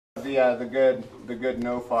the good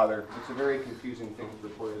no father. It's a very confusing thing for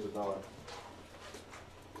poor Isabella.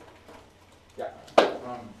 Yeah.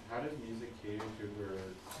 How does music cater to her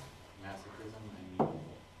masochism and you'll?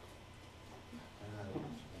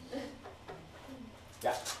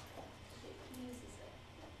 Yeah.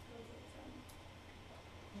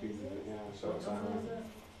 Yeah.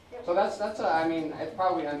 So that's I mean, it's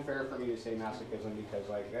probably unfair for me to say masochism because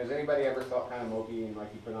like, has anybody ever felt kind of mopey and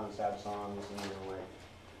like you put on sad songs and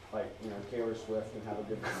like Taylor Swift and have a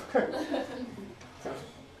good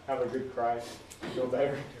have a good cry, feel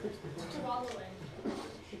better.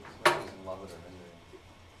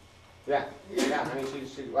 Yeah. I mean,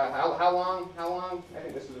 how long? I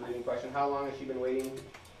think this is a reading question. How long has she been waiting?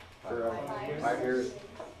 For 5 years.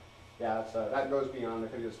 Yeah, that goes beyond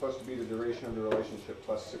because it's supposed to be the duration of the relationship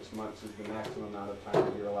plus 6 months is the maximum amount of time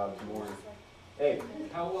that you're allowed to mourn. Hey.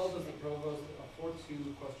 How well does the provost, for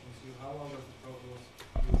 2 questions to you, how well does the provost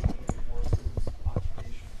use the Morrison's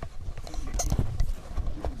occupation?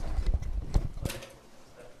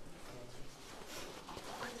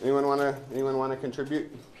 Anyone wanna contribute?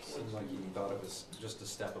 Seems like he thought it was just a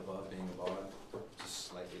step above being a bard, just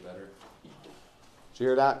slightly better. Did you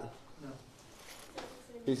hear that? No.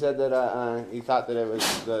 He said that he thought that it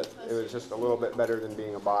was just a little bit better than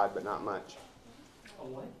being a bod, but not much. A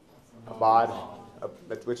what? A bod,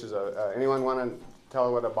 which is anyone want to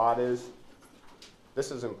tell what a bod is?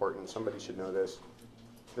 This is important. Somebody should know this.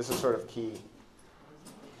 This is sort of key.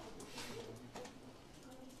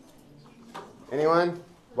 Anyone?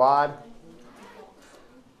 Bod?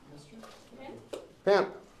 Pimp.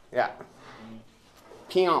 Yeah.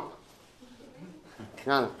 Pimp.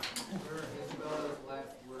 No.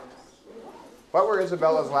 What were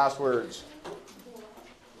Isabella's last words?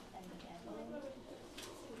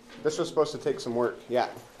 This was supposed to take some work. Yeah.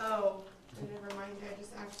 Oh, never mind. I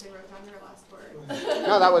just actually wrote down her last word.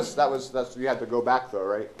 No, that's you had to go back though,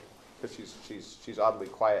 right? Because she's oddly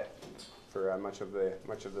quiet for much of the last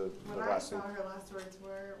thing. What I saw her last words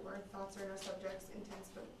were thoughts are no subjects, intense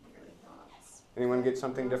but merely thoughts. Anyone get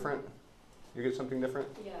something different? You get something different?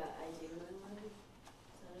 Yeah, I do.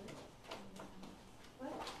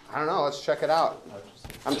 I don't know. Let's check it out.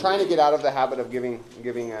 I'm trying to get out of the habit of giving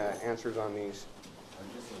answers on these.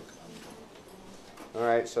 All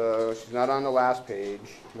right, so she's not on the last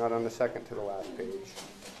page, not on the second to the last page,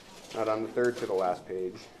 not on the third to the last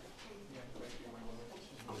page.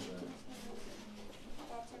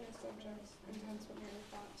 Thoughts are no subjects, intense but merely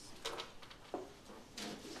thoughts.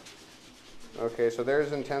 Okay, so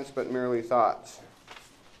there's intense but merely thoughts.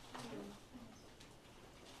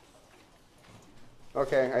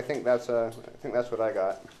 Okay, I think that's what I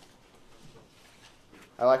got.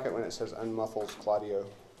 I like it when it says unmuffles Claudio.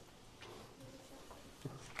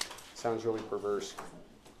 Sounds really perverse.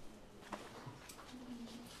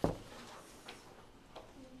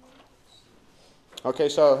 Okay,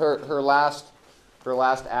 so her last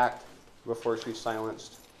act before she's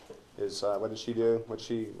silenced is what did she do? What's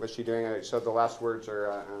she doing? So the last words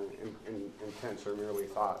are intense or merely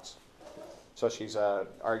thoughts. So she's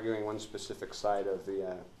arguing one specific side of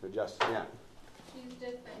the justice. Yeah. She's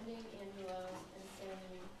defending Angelo and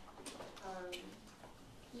saying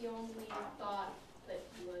he only thought that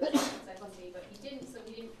he was sexy, but he didn't. So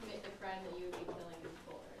he didn't commit the crime that you would be killing him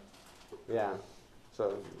for. Yeah.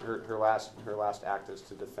 So her last act is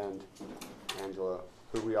to defend Angelo,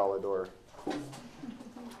 who we all adore.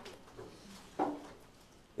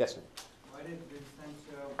 Yes, sir. Why did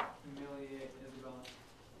Vincentio humiliate Isabella?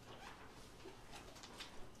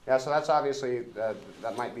 Yeah, so that's obviously,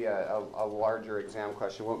 that might be a larger exam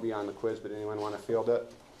question. Won't be on the quiz, but anyone want to field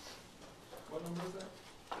it? What number is that?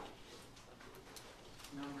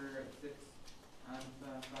 Number 6 on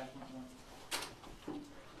 5.1.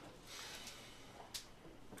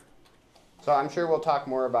 So I'm sure we'll talk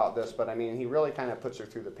more about this, but I mean, he really kind of puts her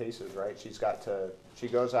through the paces, right? She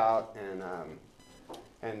goes out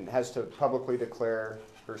and has to publicly declare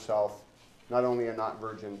herself not only a not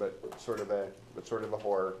virgin, but sort of a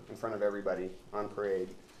whore in front of everybody on parade,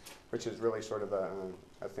 which is really sort of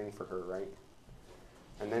a thing for her, right?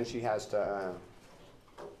 And then she has to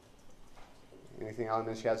anything else, and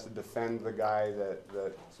then she has to defend the guy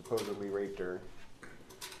that supposedly raped her,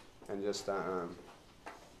 and just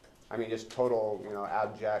just total,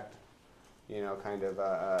 abject, kind of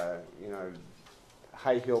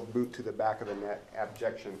high-heeled boot to the back of the neck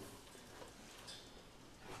abjection.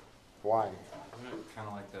 Why? Isn't it kind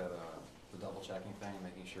of like that, the double checking thing,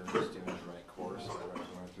 making sure he's doing the right course so they're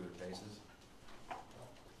going through their paces?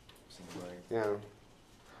 Seems like. Yeah.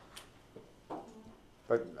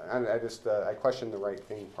 But I just I question the right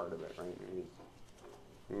thing part of it, right?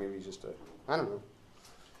 Maybe just I don't know.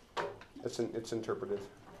 It's interpretive.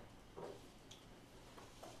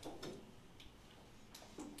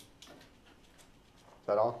 Is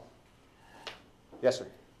that all? Yes, sir.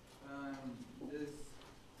 This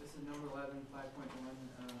is number 11, 5.1.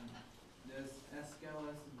 Does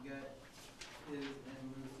Aeschylus get his and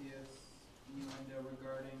Lucius' innuendo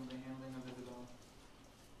regarding the handling of Isabel?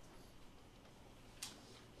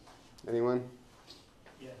 Anyone?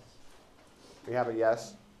 Yes. We have a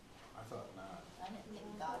yes. I thought not. I didn't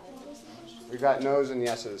think God it. We got no's and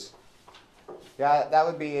yeses. Yeah, that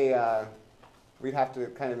would be a, we'd have to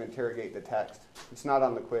kind of interrogate the text. It's not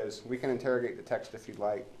on the quiz. We can interrogate the text if you'd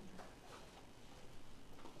like.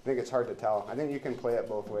 I think it's hard to tell. I think you can play it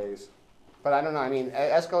both ways. But I don't know. I mean,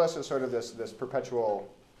 Aeschylus is sort of this perpetual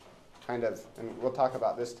kind of, and we'll talk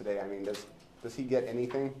about this today. I mean, does he get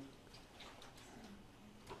anything?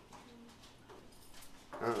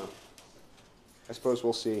 I don't know. I suppose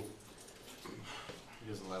we'll see. He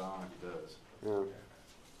doesn't let on if he does. Yeah.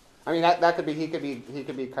 I mean, that could be, he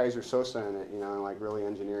could be Kaiser Sosa in it, you know, like really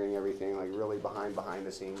engineering everything, like really behind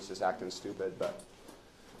the scenes, just acting stupid, but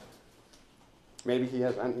maybe he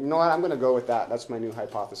has, and you know what, I'm going to go with that. That's my new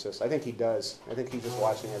hypothesis. I think he does. I think he's just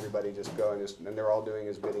watching everybody just go and they're all doing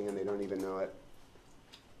his bidding and they don't even know it.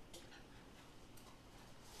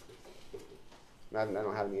 I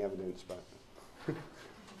don't have any evidence, but.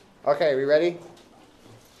 Okay, we ready?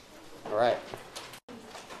 All right.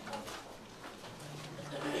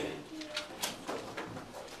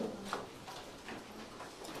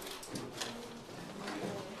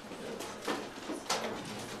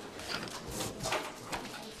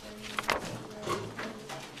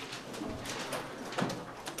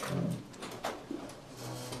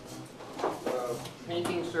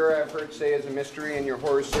 Painting, sir, I've heard say is a mystery, and your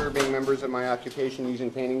horror, sir, being members of my occupation, using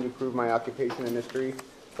painting to prove my occupation a mystery.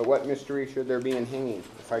 But what mystery should there be in hanging?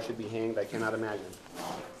 If I should be hanged, I cannot imagine.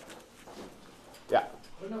 Yeah. I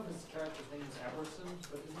don't know if his character's name is Aberson,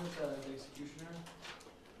 but isn't it the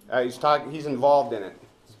executioner? He's involved in it.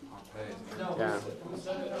 It's Pompey, isn't it? No, Yeah. who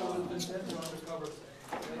said it was Vincentios undercover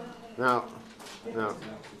saying, No.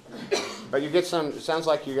 But you get some. It sounds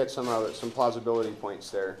like you get some plausibility points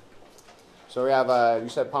there. So we have. You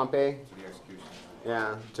said Pompey. To the execution.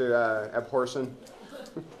 Yeah. To Abhorsen.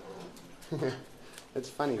 It's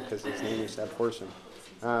funny because his name is Abhorsen.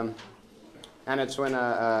 And it's when.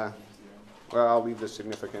 Well, I'll leave the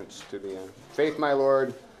significance to the faith, my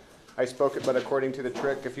lord. I spoke it, but according to the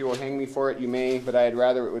trick, if you will hang me for it, you may. But I had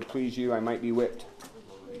rather it would please you. I might be whipped.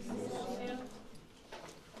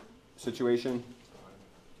 Situation.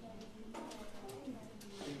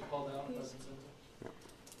 being called out by Vincentios.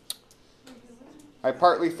 I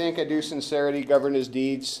partly think a due sincerity governed his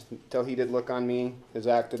deeds, till he did look on me. His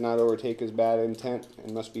act did not overtake his bad intent,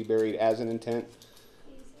 and must be buried as an intent.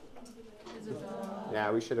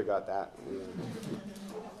 Yeah, we should have got that. Yeah.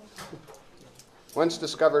 Once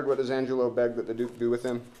discovered, what does Angelo beg that the Duke do with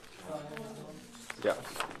him? Yeah.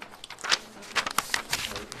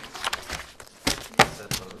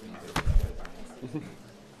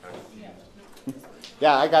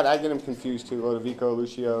 Yeah, I get him confused too. Lodovico,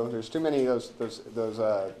 Lucio. There's too many of those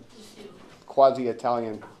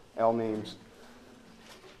quasi-Italian L names.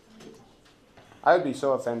 I would be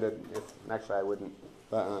so offended if, actually I wouldn't,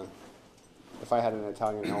 but if I had an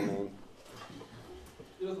Italian L name.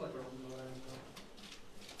 You look like Lorenzo.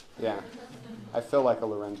 Yeah, I feel like a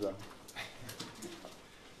Lorenzo.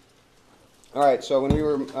 All right, so when we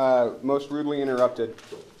were most rudely interrupted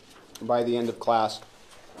by the end of class,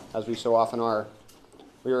 as we so often are,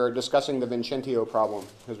 we were discussing the Vincentio problem,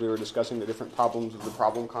 because we were discussing the different problems of the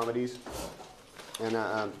problem comedies.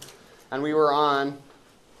 And we were on,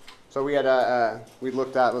 so we had, we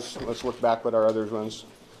looked at, let's look back what our other ones.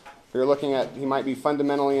 We were looking at, he might be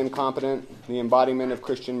fundamentally incompetent, the embodiment of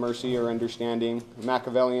Christian mercy or understanding,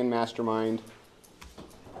 Machiavellian mastermind.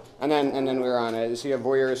 And then we were on, is he a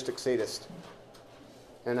voyeuristic sadist?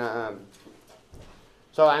 And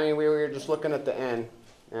so, I mean, we were just looking at the end.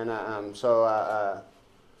 And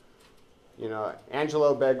you know,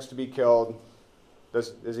 Angelo begs to be killed.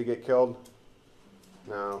 Does he get killed?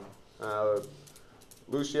 No.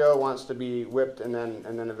 Lucio wants to be whipped and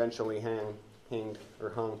then eventually hanged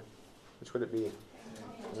or hung. Which would it be?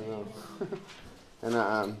 I don't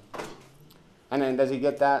know. And then does he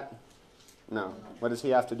get that? No. What does he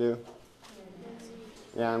have to do?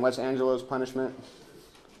 Yeah. And what's Angelo's punishment?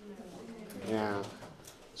 Yeah.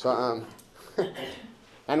 So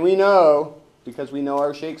and we know, because we know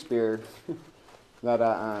our Shakespeare,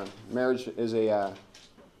 that marriage is a,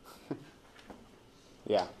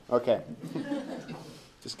 yeah, okay.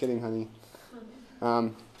 Just kidding, honey.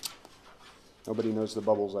 Nobody knows the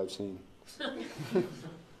bubbles I've seen.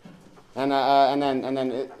 And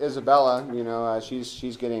then Isabella, you know,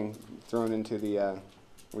 she's getting thrown into the.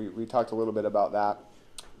 We talked a little bit about that.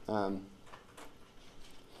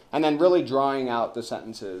 And then really drawing out the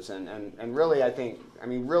sentences and really, I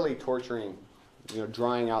mean, really torturing, you know,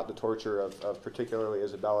 drawing out the torture of particularly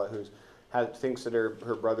Isabella, thinks that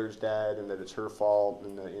her brother's dead and that it's her fault,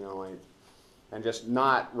 and that, you know, like, and just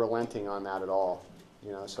not relenting on that at all,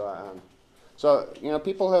 you know. So you know,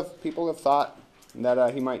 people have thought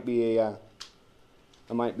that he might be a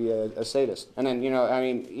sadist. And then, you know, I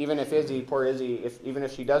mean, even if poor Izzy, even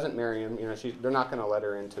if she doesn't marry him, you know, they're not going to let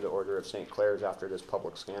her into the Order of St. Clair's after this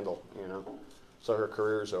public scandal, you know. So her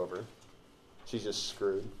career's over. She's just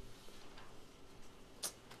screwed.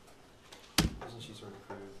 Doesn't she sort of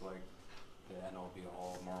prove, like, the end all be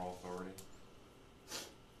all moral authority?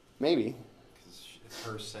 Maybe. Because it's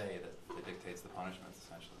her say that dictates the punishments,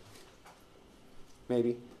 essentially.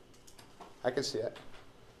 Maybe. I could see it.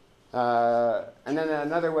 And then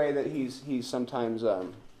another way that he's sometimes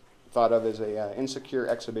thought of as a insecure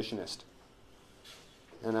exhibitionist.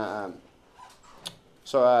 And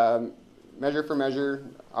so Measure for Measure,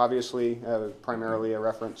 obviously, primarily a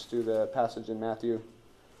reference to the passage in Matthew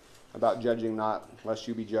about judging not, lest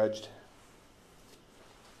you be judged.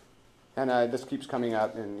 And this keeps coming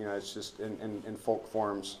up, and you know, it's just in folk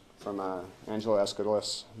forms from Angelo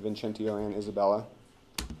Aeschylus, Vincentio, and Isabella.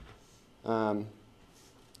 I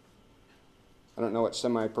don't know what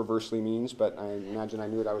semi-perversely means, but I imagine I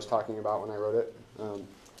knew what I was talking about when I wrote it.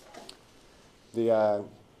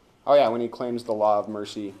 Oh yeah, when he claims the law of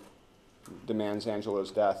mercy demands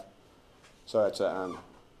Angelo's death. So it's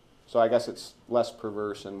so I guess it's less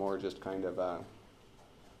perverse and more just kind of.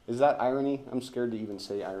 Is that irony? I'm scared to even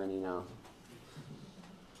say irony now.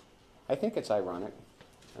 I think it's ironic.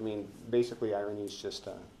 I mean, basically, irony is just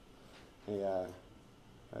a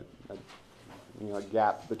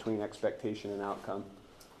gap between expectation and outcome.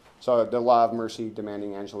 So the law of mercy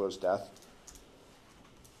demanding Angelo's death.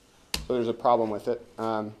 So there's a problem with it.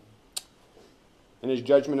 In his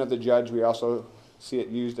judgment of the judge, we also see it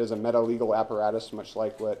used as a meta-legal apparatus, much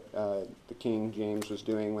like what the King James was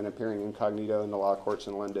doing when appearing incognito in the law courts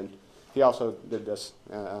in London. He also did this.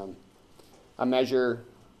 A measure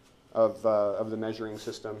of the measuring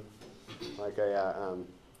system, like a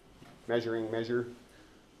measuring measure,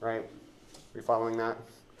 right? Are you following that?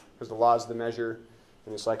 Because the law is the measure,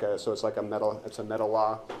 and it's like a meta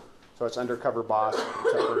law. So it's undercover boss,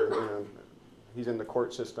 except for, you know, he's in the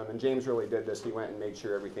court system. And James really did this. He went and made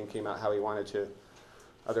sure everything came out how he wanted to.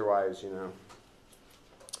 Otherwise, you know.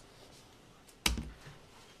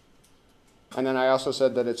 And then I also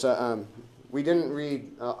said that it's we didn't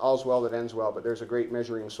read All's Well That Ends Well, but there's a great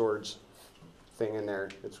measuring swords thing in there.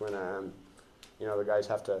 It's when you know, the guys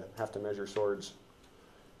have to measure swords,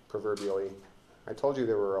 proverbially. I told you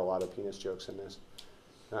there were a lot of penis jokes in this.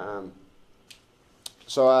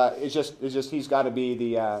 So it's just he's got to be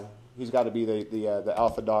the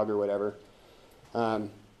alpha dog or whatever.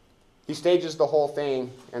 He stages the whole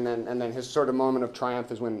thing, and then his sort of moment of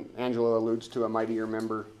triumph is when Angelo alludes to a mightier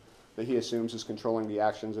member that he assumes is controlling the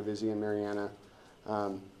actions of Izzy and Mariana.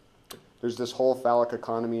 There's this whole phallic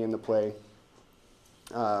economy in the play,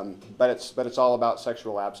 but it's all about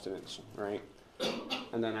sexual abstinence, right?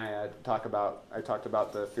 And then I talked about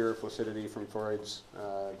the fear of flaccidity from Freud's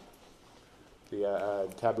the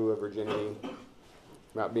taboo of virginity,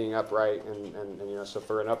 about being upright, and you know, so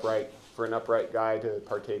for an upright guy to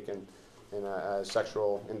partake in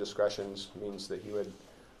sexual indiscretions means that he would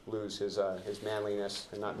lose his manliness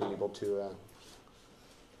and not be able to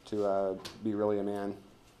be really a man.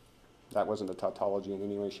 That wasn't a tautology in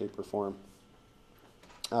any way, shape, or form.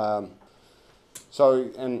 So,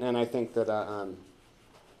 and I think that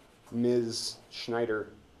Ms. Schneider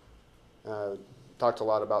talked a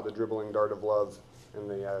lot about the dribbling dart of love and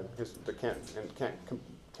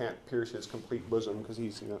can't pierce his complete bosom because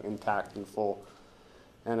he's, you know, intact and full.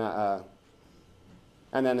 And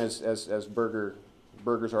then as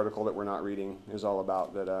Berger's article that we're not reading is all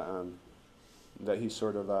about that he's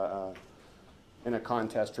sort of in a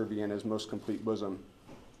contest for Vienna's most complete bosom,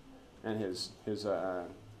 and his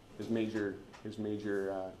major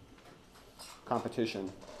competition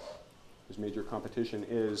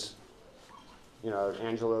is, you know,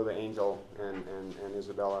 Angelo the angel and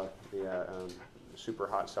Isabella the super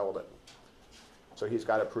hot celibate. So he's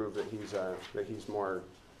got to prove that he's more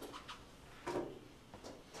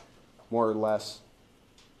or less,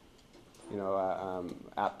 you know,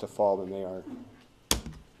 apt to fall than they are.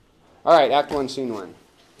 All right, Act 1, Scene 1.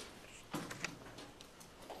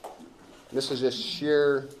 This is just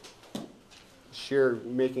sheer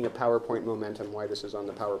making a PowerPoint momentum, why this is on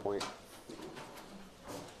the PowerPoint.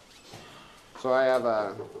 So I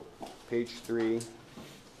have page 3.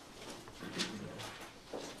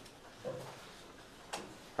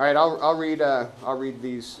 All right, I'll read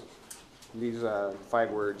these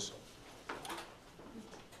 5 words.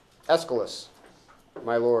 Aeschylus,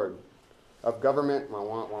 my lord, of government,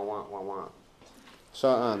 wah.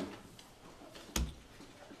 So,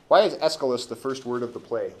 why is Aeschylus the first word of the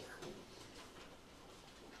play?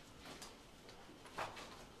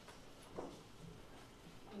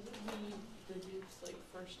 Isn't he the Duke's like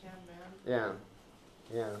first-hand man?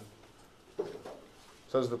 Yeah.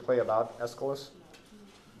 So is the play about Aeschylus?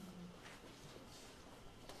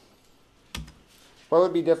 What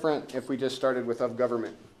would be different if we just started with of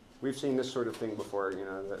government? We've seen this sort of thing before, you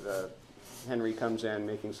know, the Henry comes in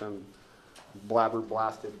making some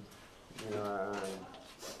blabber-blasted,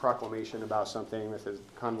 proclamation about something with his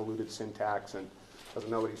convoluted syntax and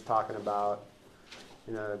doesn't know what he's talking about.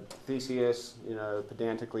 You know, Theseus,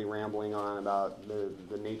 pedantically rambling on about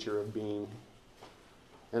the nature of being.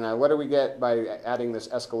 And what do we get by adding this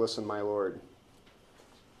Aeschylus and my lord?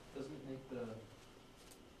 Doesn't it make the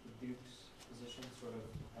Duke's position sort of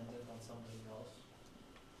dependent on somebody else?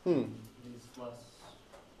 He's less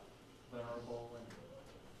venerable and,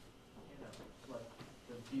 like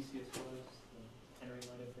the Theseus was, the Henry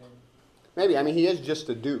might have been. Maybe. I mean, he is just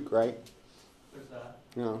a duke, right? There's that.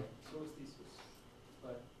 No. So is Theseus.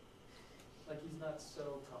 But, like, he's not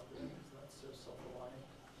so confident, he's not so self-reliant.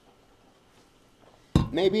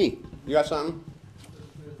 Maybe. You got something?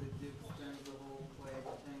 Because the Duke spends the whole play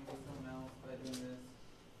pretending to be someone else by doing this.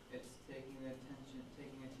 It's taking attention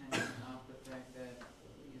off the fact that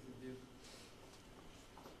he's the Duke.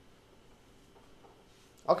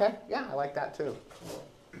 Okay. Yeah, I like that too.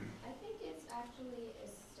 I think it's actually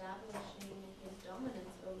establishing his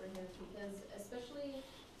dominance over him because especially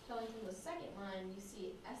telling from the second line, you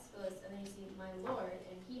see Aeschylus and then you see my lord,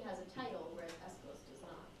 and he has a title, whereas Aeschylus does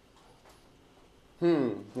not.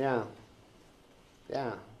 Yeah.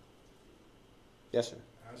 Yeah. Yes, sir.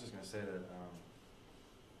 I was just going to say that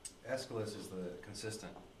Aeschylus is the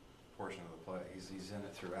consistent portion of the play. He's in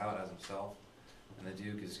it throughout as himself, and the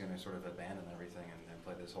Duke is going to sort of abandon everything and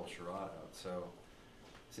play this whole charade out. So,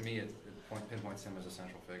 to me, it pinpoints him as a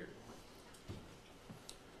central figure.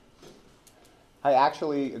 I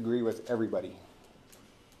actually agree with everybody.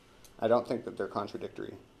 I don't think that they're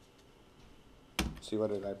contradictory. See,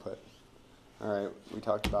 what did I put? All right, we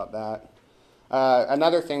talked about that.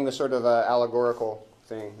 Another thing, the sort of allegorical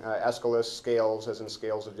thing, Aeschylus, scales, as in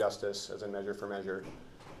scales of justice, as in measure for measure.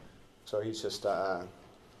 So he's just,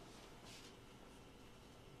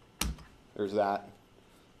 there's that.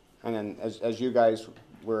 And then as you guys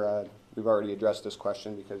were, we've already addressed this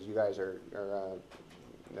question because you guys are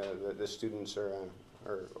the students are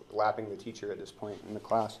lapping the teacher at this point in the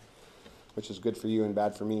class, which is good for you and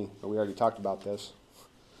bad for me, but we already talked about this.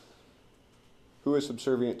 Who is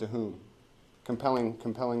subservient to whom?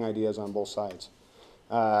 Compelling ideas on both sides.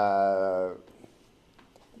 But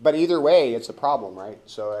either way, it's a problem, right?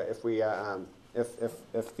 So if we if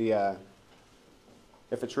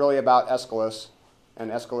it's really about Aeschylus, and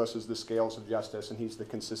Aeschylus is the scales of justice, and he's the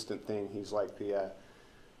consistent thing. He's like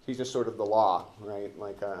he's just sort of the law, right?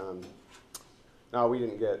 Like no, we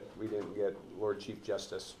didn't get Lord Chief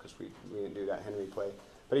Justice because we didn't do that Henry play.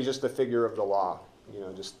 But he's just the figure of the law.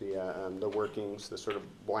 Just the workings, the sort of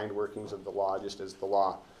blind workings of the law, just as the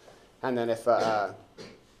law. And then if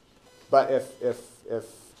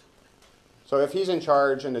he's in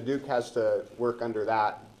charge and the Duke has to work under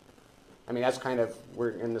that, I mean, that's kind of,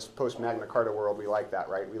 we're in this post-Magna Carta world, we like that,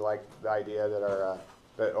 right? We like the idea that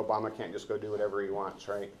that Obama can't just go do whatever he wants,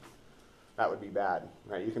 right? That would be bad,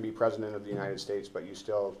 right? You can be president of the United States, but you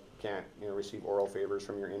still can't, receive oral favors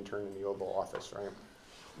from your intern in the Oval Office, right?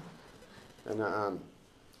 And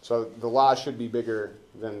so the law should be bigger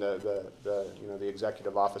than the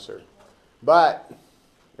executive officer. But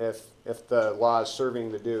if the law is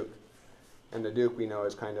serving the Duke, and the Duke we know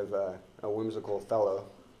is kind of a whimsical fellow,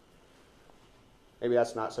 maybe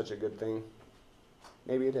that's not such a good thing.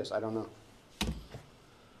 Maybe it is. I don't know.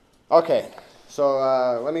 Okay, so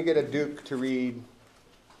let me get a Duke to read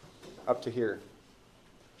up to here.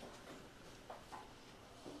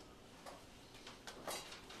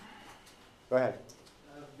 Go ahead.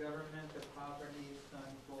 Of government, the properties to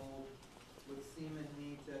unfold would seem in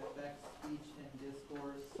me to affect speech and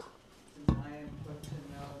discourse, since I am put to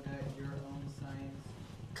know that your own science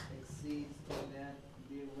exceeds to that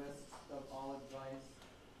the list of all advice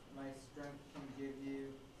my strength can give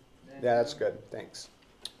you. Yeah, that's good. Thanks.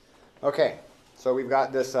 Okay, so we've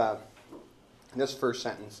got this this first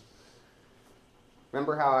sentence.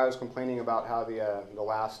 Remember how I was complaining about how the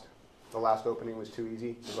last opening was too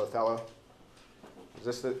easy with Othello? Is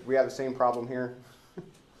this we have the same problem here?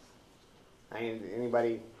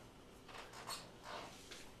 Anybody?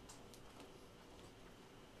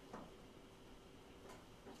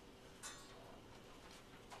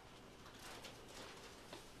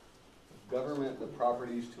 Government the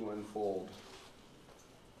properties to unfold.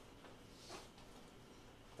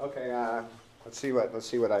 Okay, let's see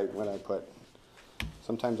what I put.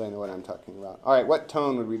 Sometimes I know what I'm talking about. All right, what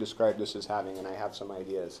tone would we describe this as having? And I have some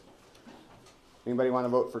ideas. Anybody want to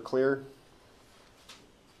vote for clear?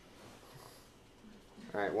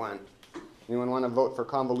 All right, 1. Anyone want to vote for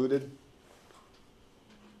convoluted?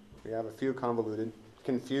 We have a few convoluted.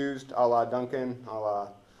 Confused, a la Duncan, a la...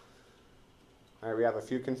 All right, we have a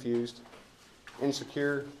few confused.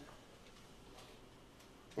 Insecure.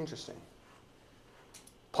 Interesting.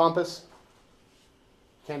 Pompous.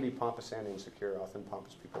 Can be pompous and insecure. Often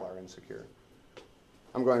pompous people are insecure.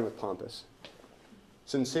 I'm going with pompous.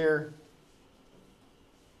 Sincere.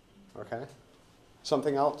 Okay.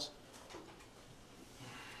 Something else?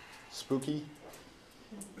 Spooky.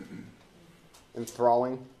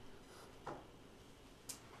 Enthralling.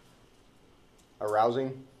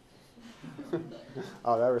 Arousing.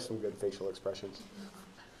 Oh, that were some good facial expressions.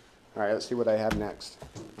 All right, let's see what I have next.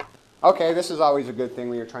 Okay, this is always a good thing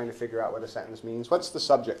when you're trying to figure out what a sentence means. What's the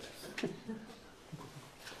subject?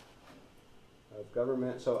 Of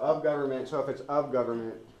government. So of government. So if it's of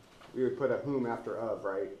government, we would put a whom after of,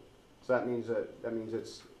 right? So that means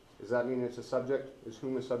it's. Does that mean it's a subject? Is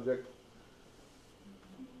whom a subject?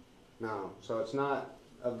 No. So it's not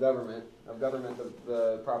of government. Of government,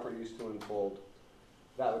 the properties to unfold.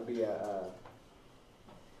 That would be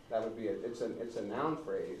it's a noun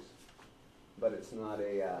phrase, but it's not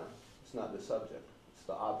the subject. It's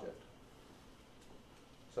the object.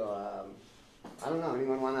 So I don't know.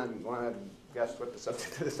 Anyone want to guess what the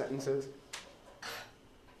subject of the sentence is?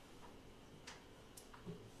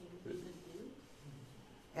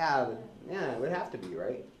 Yeah, it would have to be,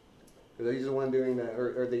 right? Because he's the one doing the,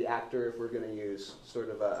 or the actor, if we're going to use sort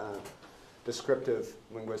of a descriptive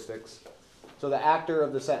linguistics. So the actor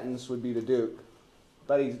of the sentence would be the Duke,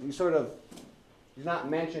 but he's not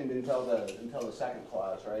mentioned until the second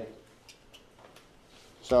clause, right?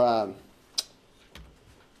 So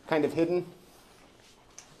kind of hidden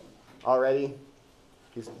already.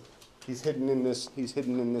 He's hidden in this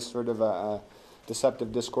sort of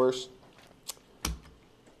deceptive discourse.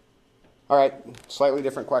 All right, slightly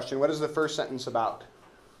different question. What is the first sentence about?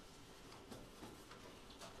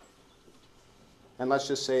 And let's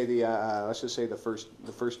just say the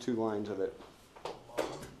first 2 lines of it.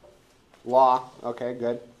 Law. Okay,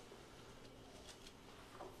 good.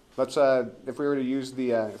 Let's if we were to use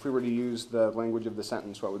the language of the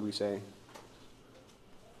sentence, what would we say?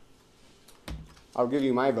 I'll give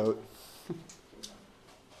you my vote.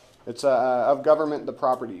 It's of government the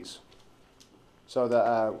properties. So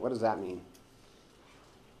what does that mean?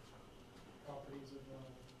 Properties of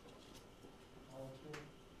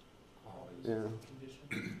Yeah.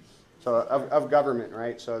 condition. So of government,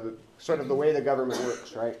 right? So sort of the way the government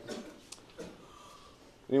works, right?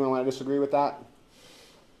 Anyone want to disagree with that?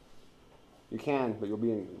 You can, but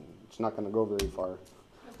it's not going to go very far.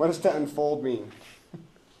 What does to unfold mean?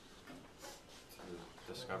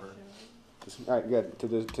 To discover. All right, good.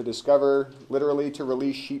 To discover, literally to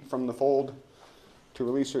release sheep from the fold, to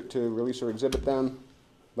release or exhibit them,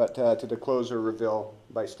 but to disclose or reveal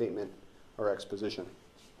by statement or exposition.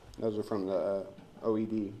 Those are from the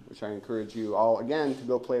OED, which I encourage you all, again, to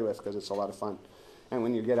go play with because it's a lot of fun. And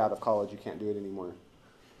when you get out of college, you can't do it anymore.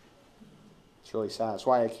 It's really sad. That's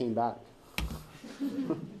why I came back.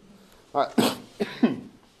 All right.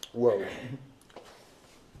 Whoa.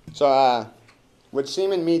 So, would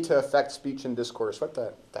seem in me to affect speech and discourse. What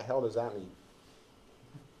the hell does that mean?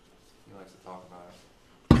 He likes to talk about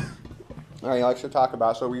it. All right, he likes to talk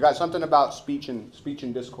about. So we got something about speech and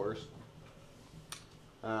discourse.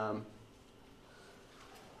 Sure.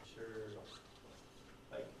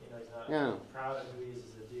 Like, he's not Yeah. proud of who he is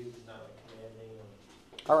as a dude. He's not like commanding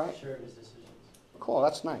and All right. sure of his decisions. Cool.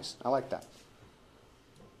 That's nice. I like that.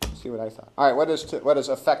 Let's see what I thought. All right. What does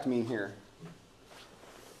affect mean here?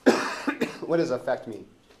 What does affect mean?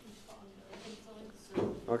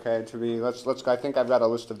 Okay. To be. Let's. I think I've got a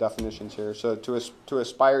list of definitions here. So to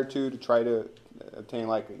aspire to try to obtain,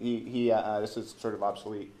 like this is sort of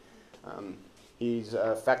obsolete. He's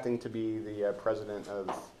affecting to be the president of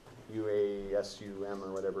UASUM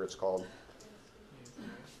or whatever it's called.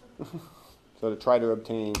 So to try to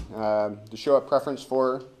obtain, to show a preference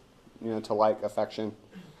for, to like, affection.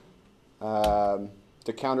 To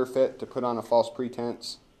counterfeit, to put on a false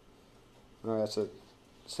pretense. That's a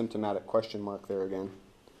symptomatic question mark there again.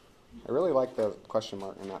 I really like the question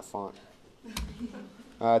mark in that font.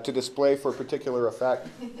 To display for particular effect.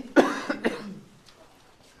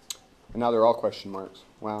 And now they're all question marks.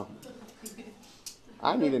 Wow.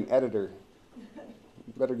 I need an editor.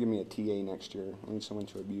 You better give me a TA next year. I need someone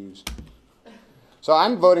to abuse. So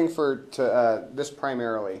I'm voting for this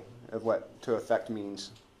primarily of what to effect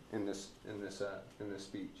means in this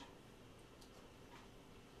speech.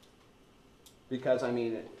 Because I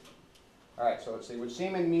mean, all right. So let's see. Would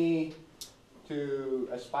seem in me to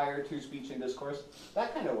aspire to speech and discourse.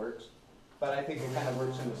 That kind of works, but I think it kind of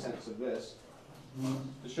works in the sense of this.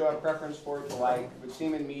 To show a preference for, to like, would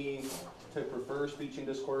seem in me to prefer speech and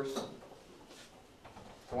discourse.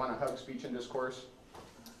 To want to hug speech and discourse.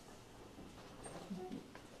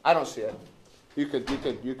 I don't see it. You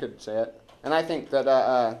could say it, and I think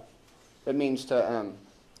that it means to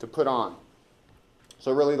put on.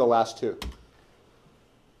 So really, the last two.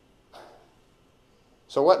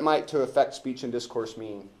 So what might to affect speech and discourse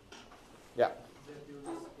mean? Yeah. Does that do with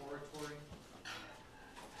this oratory?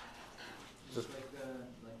 Just like the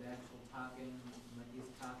actual talking, like he's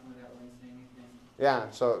talking without really saying anything. Yeah.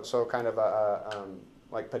 So kind of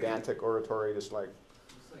like pedantic oratory, just like.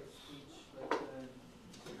 Just like speech, like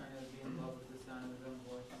trying to be in love with the sound of his own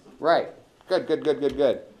voice. Right.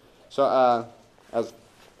 Good. So as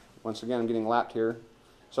once again I'm getting lapped here.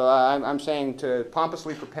 So I'm saying to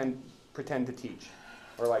pompously pretend to teach.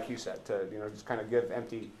 Or like you said, to just kind of give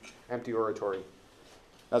empty oratory.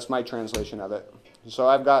 That's my translation of it. So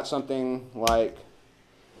I've got something like,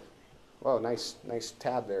 whoa, nice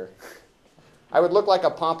tab there. I would look like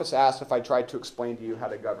a pompous ass if I tried to explain to you how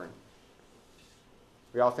to govern.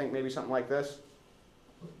 We all think maybe something like this?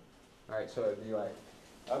 All right, so it'd be like,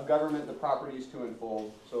 of government the properties to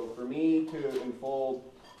unfold. So for me to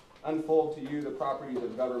unfold to you the properties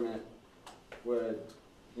of government would,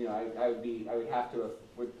 it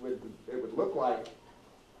would look like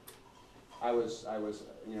I was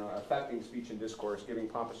affecting speech and discourse, giving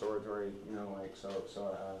pompous oratory,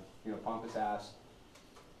 pompous ass.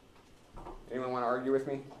 Anyone want to argue with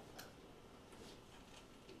me?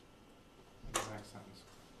 The next sentence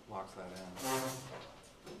locks that in.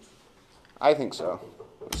 I think so.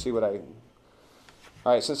 Let's see what I...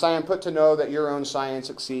 All right, since I am put to know that your own science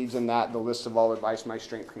exceeds in that the list of all advice my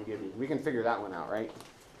strength can give you. We can figure that one out, right?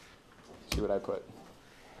 See what I put.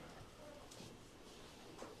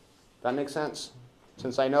 That makes sense?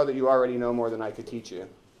 Since I know that you already know more than I could teach you.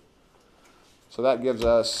 So that gives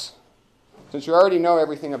us... Since you already know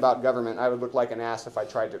everything about government, I would look like an ass if I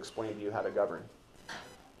tried to explain to you how to govern.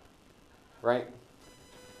 Right?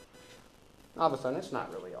 All of a sudden, it's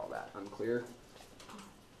not really all that unclear.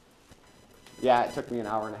 Yeah, it took me an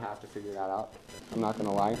hour and a half to figure that out. I'm not going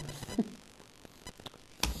to lie.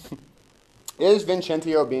 Is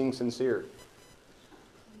Vincentio being sincere?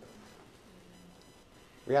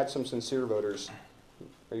 We had some sincere voters.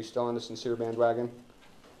 Are you still on the sincere bandwagon?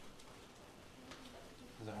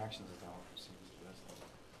 His actions is how it seems to us.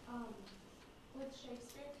 With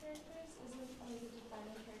Shakespeare characters, isn't like a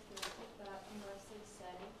defining characteristic that unless they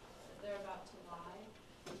say that they're about to lie,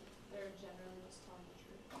 they're generally just telling the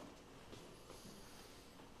truth?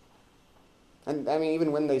 And I mean,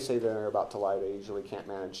 even when they say they're about to lie, they usually can't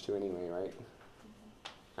manage to anyway, right?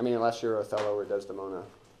 I mean, unless you're Othello or Desdemona.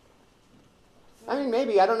 I mean,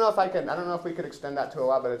 maybe. I don't know if we could extend that to a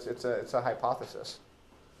lot, but it's a hypothesis.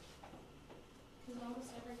 Because almost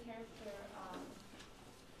every character,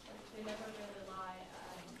 they never really lie,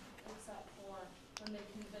 except for when they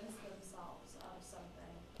convince themselves of something.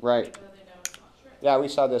 Right. Even though they know it's not true. Yeah, we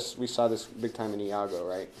saw this big time in Iago,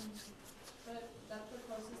 right? But that's the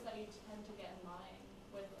closest that you tend to get in lying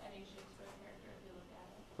with any Shakespeare character if you look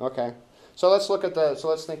at it. Okay. So let's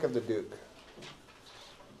think of the Duke.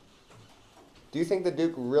 Do you think the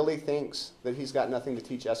Duke really thinks that he's got nothing to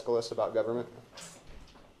teach Aeschylus about government?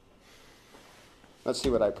 Let's see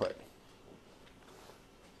what I put.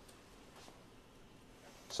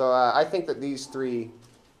 So I think that these three,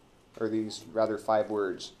 or these rather 5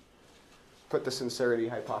 words, put the sincerity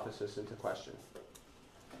hypothesis into question.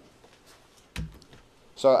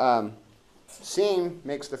 So seem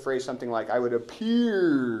makes the phrase something like, I would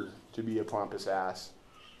appear to be a pompous ass,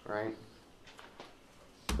 right?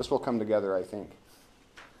 This will come together, I think.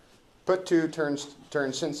 Put to turns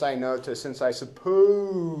since I know to since I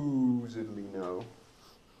supposedly know.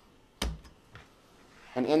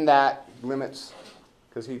 And in that limits,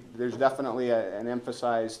 because there's definitely an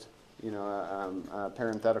emphasized,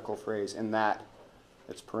 parenthetical phrase in that.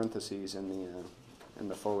 It's parentheses in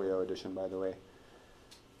the folio edition, by the way.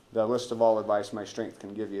 The list of all advice my strength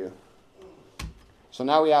can give you. So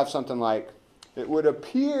now we have something like, it would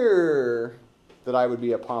appear that I would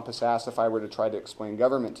be a pompous ass if I were to try to explain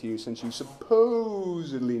government to you, since you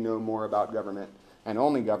supposedly know more about government, and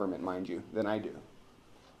only government, mind you, than I do.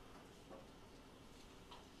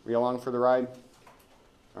 We along for the ride?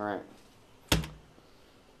 All right.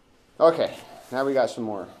 Okay, now we got some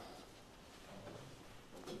more.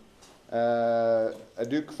 A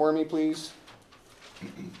duke for me, please.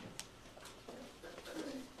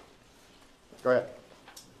 Go ahead.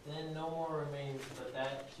 Then no more remains but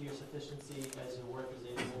that to your sufficiency as your work is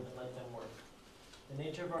able, and let them work. The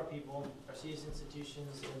nature of our people, our city's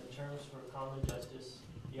institutions, and the terms for common justice,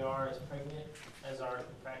 they are as pregnant as our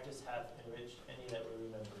practice hath enriched any that we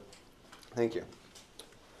remember. Thank you.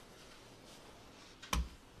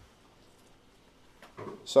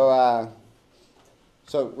 So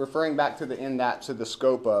referring back to the in that, to the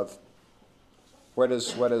scope of, what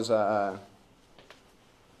is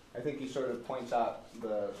I think he sort of points out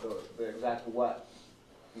the exact what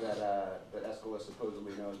that Aeschylus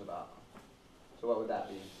supposedly knows about. So what would that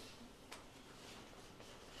be?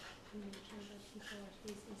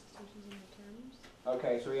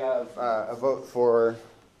 Okay, so we have a vote for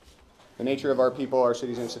the nature of our people, our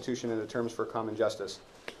city's institution, and the terms for common justice.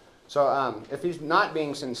 So if he's not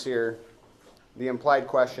being sincere, the implied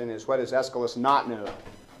question is, what does Aeschylus not know?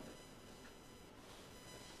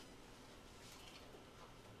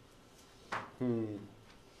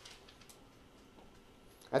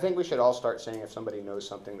 I think we should all start saying if somebody knows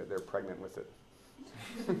something that they're pregnant with it.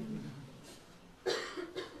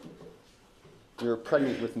 You're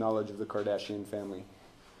pregnant with knowledge of the Kardashian family.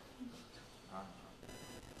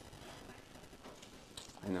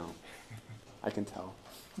 I know. I can tell.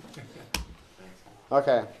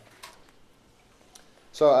 Okay.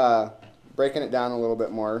 So breaking it down a little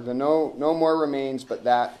bit more. The no more remains but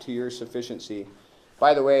that to your sufficiency.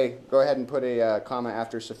 By the way, go ahead and put a comma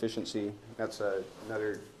after sufficiency. That's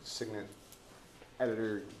another signet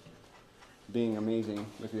editor being amazing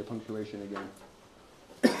with the punctuation again.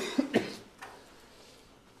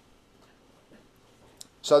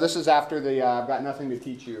 So this is after the I've got nothing to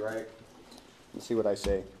teach you, right? Let's see what I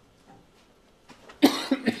say.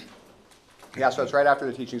 Yeah, so it's right after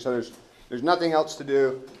the teaching. So there's nothing else to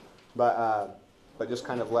do, but just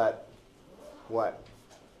kind of let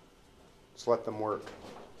them work.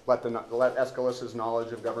 Let Aeschylus's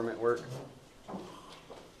knowledge of government work.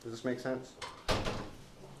 Does this make sense?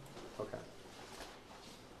 Okay.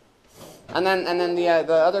 And then the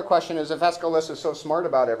other question is, if Aeschylus is so smart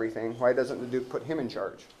about everything, why doesn't the Duke put him in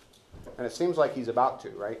charge? And it seems like he's about to,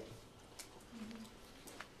 right?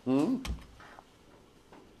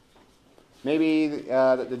 Maybe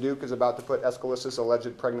that the Duke is about to put Aeschylus's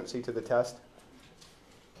alleged pregnancy to the test.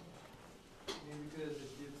 Maybe because the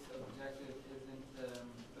Duke's objective isn't to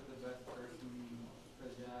put the best person for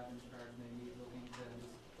the job in charge. Maybe he's looking to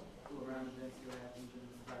just fool around with it, see what happens, and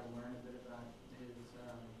try to learn a bit about his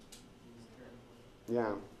character.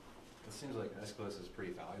 Yeah. It seems like Aeschylus is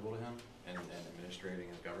pretty valuable to him in administrating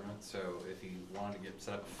his government. So if he wanted to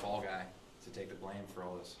set up a fall guy to take the blame for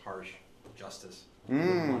all this harsh justice, he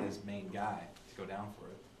wouldn't want his main guy to go down for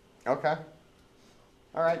it. Okay.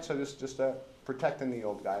 All right. So just protecting the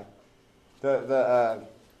old guy.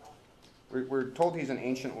 We're told he's an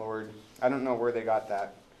ancient lord. I don't know where they got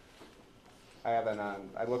that. I haven't.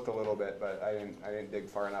 I looked a little bit, but I didn't dig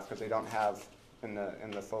far enough because they don't have in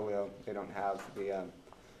the folio. They don't have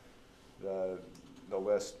the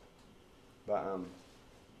list. But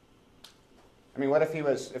I mean, what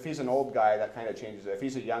if he's an old guy? That kind of changes it. If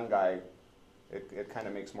he's a young guy, it kind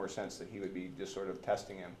of makes more sense that he would be just sort of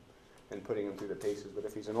testing him and putting him through the paces. But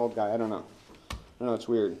if he's an old guy, I don't know. It's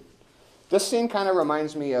weird. This scene kind of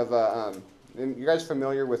reminds me of. You guys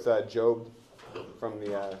familiar with Job from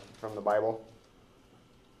the Bible?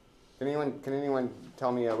 Can anyone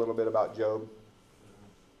tell me a little bit about Job?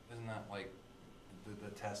 Isn't that like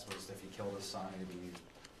the test was if he killed his son, he'd be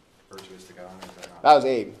virtuous to God? That was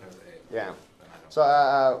Abe. That was Abe. Yeah.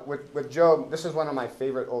 So with Job, this is one of my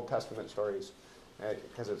favorite Old Testament stories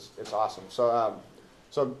because it's awesome.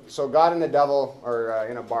 So God and the devil are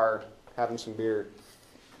in a bar having some beer.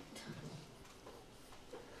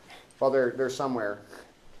 Well, they're somewhere,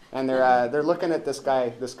 and they're looking at this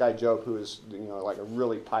guy Job, who is like a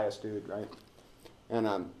really pious dude, right?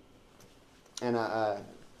 And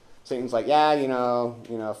Satan's like, yeah,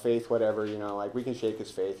 faith, whatever, like we can shake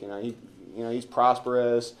his faith, he's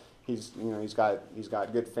prosperous. He's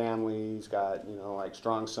got good family. He's got like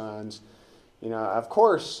strong sons. Of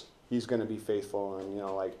course he's going to be faithful and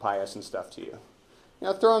like pious and stuff to you.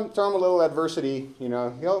 Throw him a little adversity.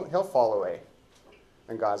 He'll fall away.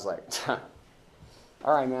 And God's like,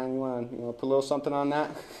 all right, man, you want to put a little something on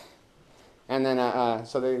that? And then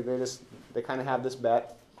so they just they kind of have this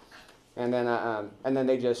bet, and then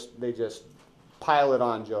they just pile it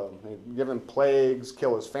on Job. They give him plagues,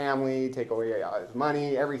 kill his family, take away his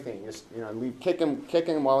money, everything. Just kick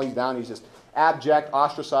him while he's down. He's just abject,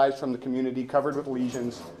 ostracized from the community, covered with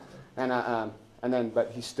lesions,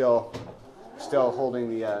 but he's still holding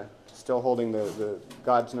the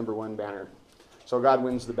God's #1 banner. So God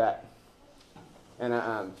wins the bet, and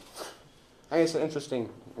I think it's an interesting.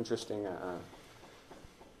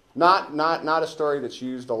 Not a story that's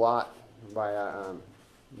used a lot by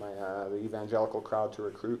the evangelical crowd to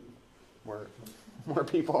recruit more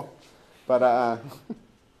people, but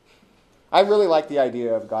I really like the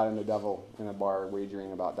idea of God and the devil in a bar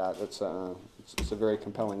wagering about that. It's a very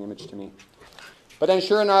compelling image to me. But then,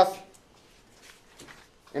 sure enough,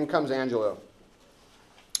 in comes Angelo.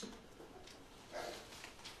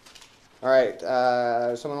 All right,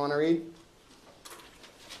 someone want to read?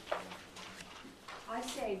 I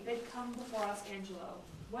say, bid come before us, Angelo.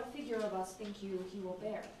 What figure of us think you he will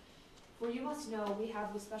bear? For you must know we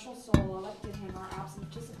have with special soul elected him our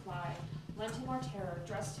absence to supply, lent him our terror,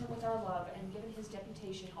 dressed him with our love, and given his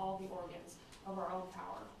deputation all the organs of our own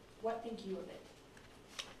power. What think you of it?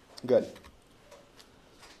 Good.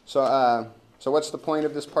 So what's the point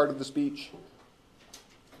of this part of the speech?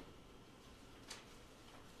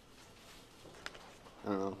 I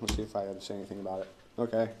don't know. Let's see if I have to say anything about it.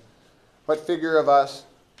 Okay. What figure of us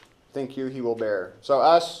think you he will bear? So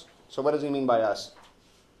us. So what does he mean by us?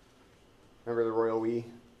 Remember the royal we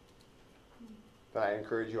that I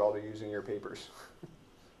encourage you all to use in your papers.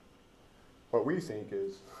 What we think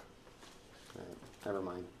is... never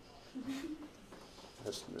mind.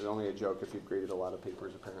 It's only a joke if you've graded a lot of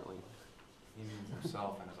papers, apparently. He means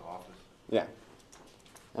himself and his office. Yeah.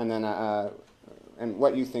 And then, and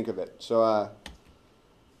what you think of it. So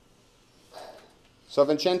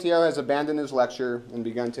Vincentio has abandoned his lecture and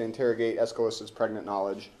begun to interrogate Aeschylus's pregnant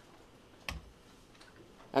knowledge.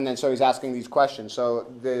 And then so he's asking these questions. So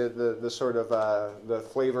the sort of the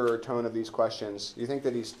flavor or tone of these questions, you think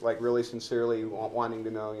that he's like really sincerely wanting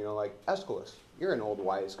to know, like, Aeschylus, you're an old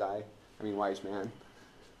wise guy. I mean, wise man.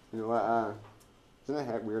 Isn't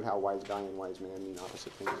that weird how wise guy and wise man mean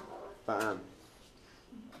opposite things? But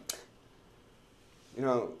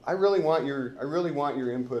I really want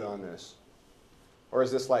your input on this. Or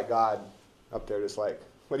is this like God up there, just like,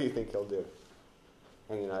 what do you think he'll do?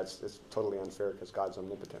 And it's totally unfair because God's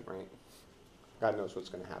omnipotent, right? God knows what's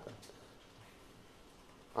going to happen.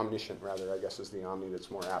 Omniscient, rather, I guess, is the omni that's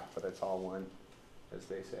more apt, but it's all one, as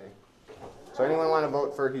they say. So anyone want to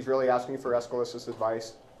vote for, he's really asking for Aeschylus's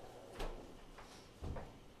advice?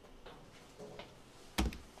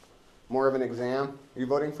 More of an exam? Are you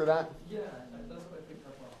voting for that? Yeah, that's what I picked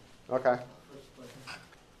up on. Okay.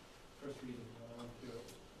 First reading, I went through it.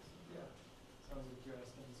 Yeah, sounds like you're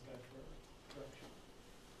asking this guy for direction.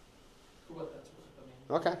 For what that's worth, I mean.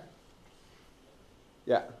 Okay.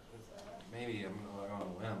 Yeah. Maybe I'm going on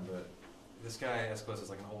a whim, but this guy, Aeschylus, is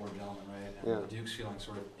like an older gentleman, right? And Yeah. the Duke's feeling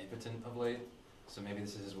sort of impotent of late. So maybe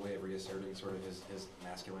this is his way of reasserting sort of his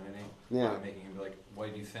masculinity. Yeah. By making him be like,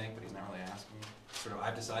 what do you think? But he's not really asking. Sort of,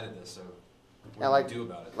 I've decided this, so Yeah, what do you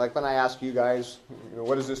do about it? Like when I ask you guys,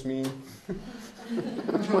 what does this mean?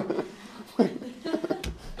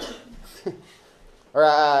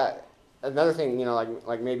 Or another thing,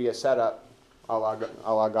 like maybe a setup, a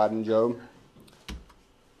la God and Job.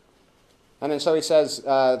 And then so he says,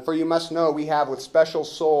 for you must know we have with special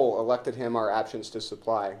soul elected him our absence to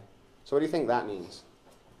supply. So what do you think that means?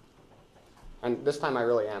 And this time I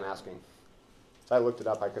really am asking. So I looked it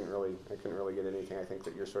up. I couldn't really get anything. I think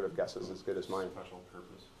that your sort of guess is as good as mine. Special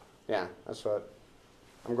purpose. Yeah, that's what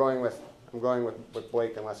I'm going with. I'm going with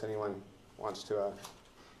Blake, unless anyone wants to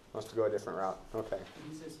go a different route. Okay.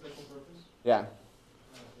 Did he say special purpose? Yeah.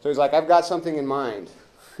 So he's like, I've got something in mind.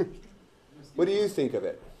 What do you think of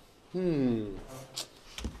it?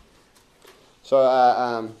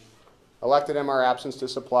 So elected him our absence to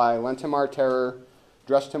supply, lent him our terror,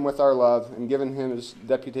 dressed him with our love, and given him his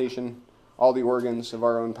deputation all the organs of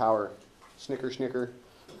our own power. Snicker, snicker.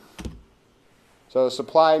 So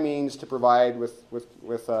supply means to provide with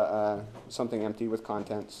something empty with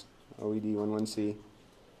contents. OED 11C.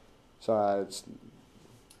 So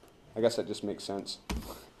I guess that just makes sense.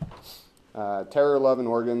 Terror, love, and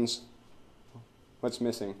organs. What's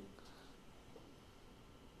missing?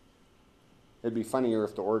 It'd be funnier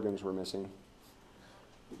if the organs were missing.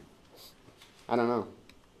 I don't know.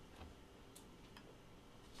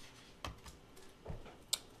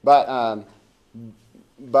 But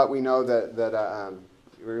we know that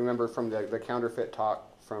remember from the counterfeit talk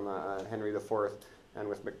from Henry IV and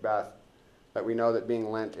with Macbeth, that we know that being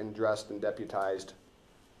lent and dressed and deputized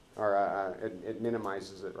or it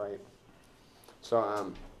minimizes it, right?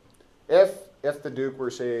 So if the Duke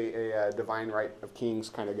were, say, a divine right of kings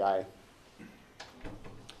kind of guy,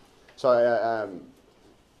 so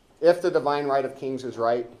if the divine right of kings is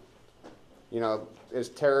right, is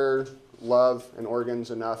terror, love, and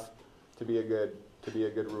organs enough to be a good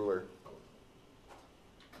ruler?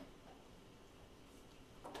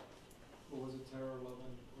 What was it, terror, love,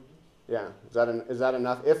 and organs? Yeah, is that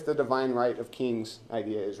enough? If the divine right of kings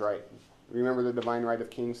idea is right, remember the divine right of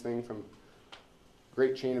kings thing from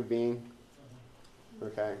Great Chain of Being?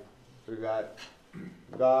 Okay, we've got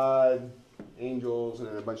God, angels, and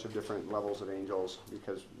then a bunch of different levels of angels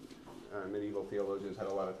because medieval theologians had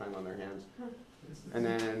a lot of time on their hands. And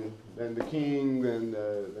then the king, then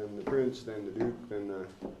the prince, then the duke, and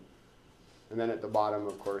then at the bottom,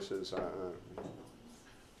 of course, is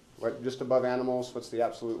what just above animals. What's the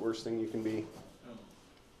absolute worst thing you can be?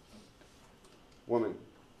 Woman.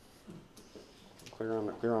 Clear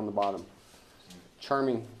on the bottom.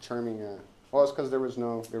 Charming. Well, it's because there were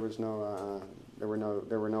no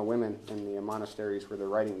women in the monasteries where they're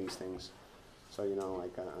writing these things. So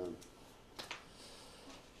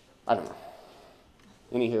I don't know.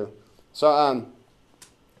 Anywho, so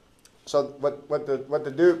what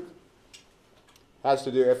the Duke has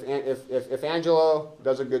to do, if Angelo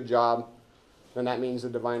does a good job, then that means the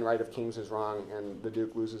divine right of kings is wrong, and the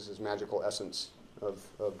Duke loses his magical essence of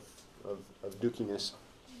dukiness.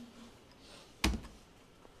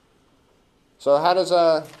 So how does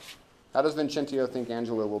Vincentio think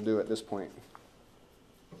Angelo will do at this point?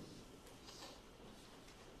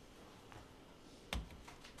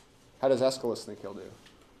 How does Aeschylus think he'll do?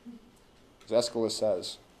 As Aeschylus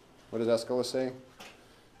says. What does Aeschylus say?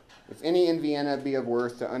 If any in Vienna be of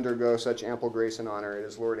worth to undergo such ample grace and honor, it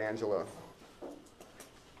is Lord Angelo.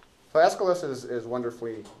 So Aeschylus is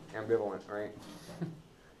wonderfully ambivalent, right?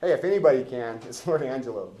 Hey, if anybody can, it's Lord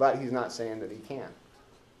Angelo. But he's not saying that he can,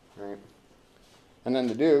 right? And then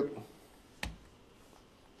the Duke.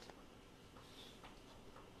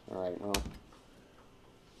 All right, well,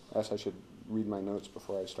 I guess I should read my notes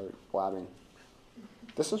before I start blabbing.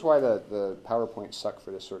 This is why the PowerPoints suck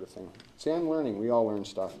for this sort of thing. See, I'm learning. We all learn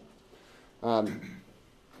stuff.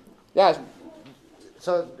 Yeah,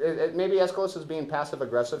 so maybe Aeschylus is being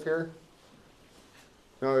passive-aggressive here.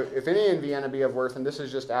 If any in Vienna be of worth, and this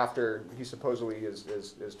is just after he supposedly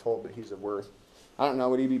is told that he's of worth. I don't know,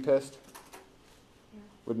 would he be pissed?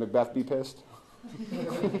 Would Macbeth be pissed?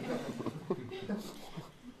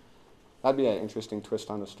 That'd be an interesting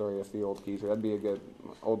twist on the story of the old geezer. That'd be a good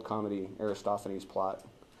old comedy Aristophanes plot.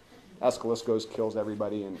 Aeschylus goes, kills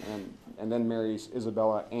everybody, and then marries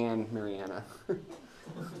Isabella and Mariana.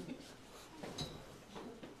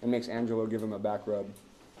 And makes Angelo give him a back rub.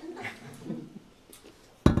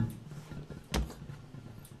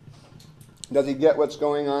 Does he get what's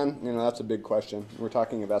going on? That's a big question. We're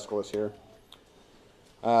talking of Aeschylus here.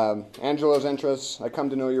 Angelo's interests, I come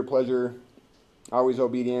to know your pleasure, always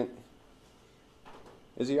obedient.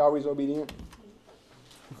 Is he always obedient?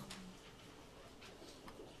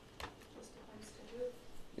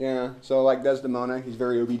 Yeah, so like Desdemona, he's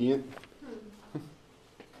very obedient.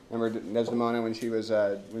 Remember Desdemona when she was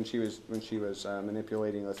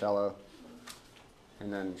manipulating Othello,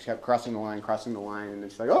 and then she kept crossing the line, and then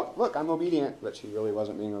she's like, "Oh, look, I'm obedient," but she really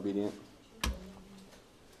wasn't being obedient.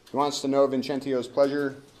 He wants to know Vincentio's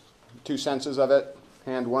pleasure, 2 senses of it.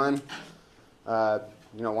 Hand 1,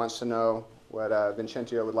 wants to know what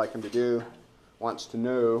Vincentio would like him to do. Wants to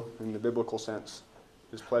know, in the biblical sense,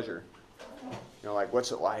 his pleasure. Like,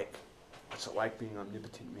 what's it like? What's it like being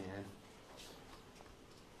omnipotent, man?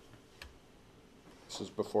 This is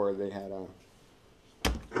before they had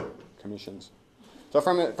commissions. So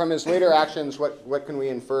from his later actions, what can we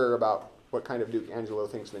infer about what kind of Duke Angelo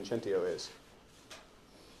thinks Vincentio is?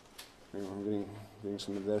 I'm getting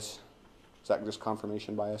some of this. Is that just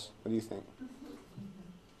confirmation bias? What do you think?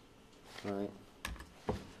 All right.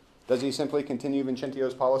 Does he simply continue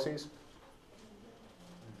Vincentio's policies?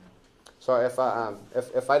 So if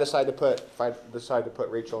I decide to put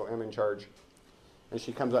Rachel M in charge, and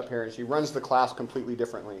she comes up here and she runs the class completely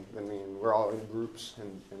differently than me, and we're all in groups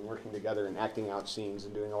and working together and acting out scenes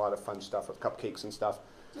and doing a lot of fun stuff with cupcakes and stuff.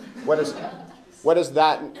 What is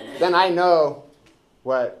that? Then I know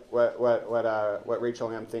what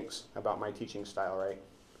Rachel M thinks about my teaching style, right?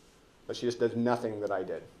 But she just does nothing that I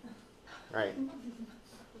did, right?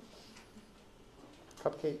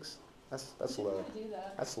 Cupcakes. That's low.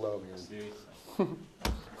 That's low, man.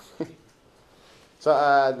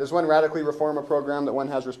 So there's one radically reform a program that one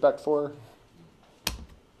has respect for.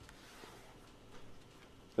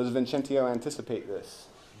 Does Vincentio anticipate this?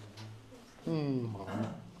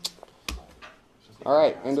 All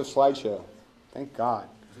right, end of slideshow. Thank God.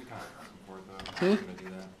 Isn't he kind of asking for it though? Asking him to do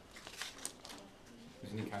that?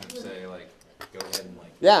 Doesn't he kind of say like, go ahead and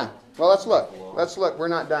like? Yeah. Well, let's look. Let's look. We're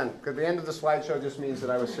not done because the end of the slideshow just means that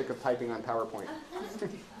I was sick of typing on PowerPoint.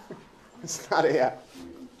 It's not it yet.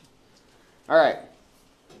 All right.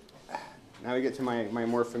 Now we get to my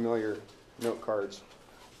more familiar note cards.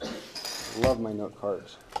 Love my note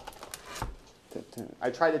cards. I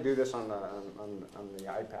tried to do this on the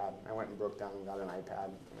iPad. I went and broke down and got an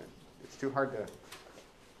iPad. It's too hard to.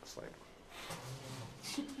 It's like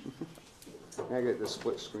I get this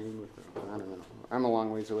split screen with. I don't know. I'm a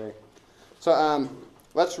long ways away. So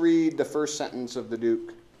let's read the first sentence of the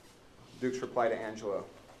Duke. Duke's reply to Angelo.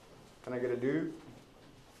 Can I get a Duke?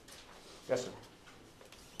 Yes, sir.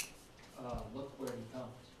 Look where he comes.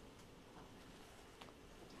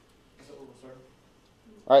 Is that what we'll start?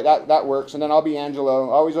 All right, that works. And then I'll be Angelo.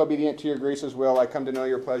 Always obedient to your grace's will. I come to know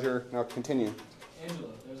your pleasure. Now continue. Angelo,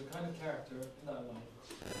 there's a kind of character in thy life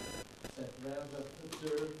that rather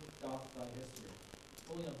observe doth thy history.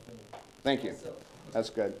 Fully unfold. Thank you. Thyself. That's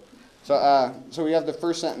good. So we have the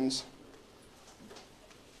first sentence.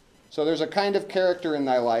 So there's a kind of character in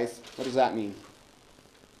thy life. What does that mean?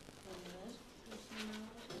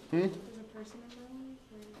 Hmm?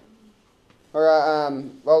 Or,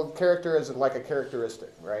 well, character is like a characteristic,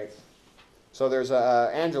 right? So there's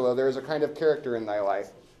Angelo, there is a kind of character in thy life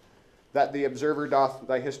that the observer doth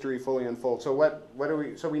thy history fully unfold. So what do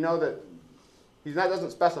we, so we know that,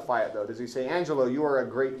 doesn't specify it though. Does he say, Angelo, you are a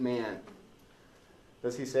great man?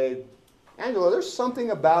 Does he say, Angelo, there's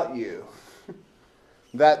something about you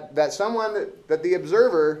that the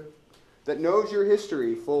observer that knows your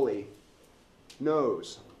history fully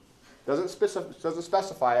knows. Doesn't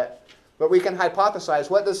specify it. But we can hypothesize,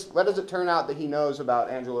 what does it turn out that he knows about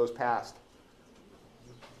Angelo's past?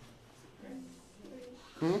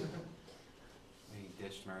 Hmm? He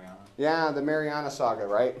ditched Mariana. Yeah, the Mariana saga,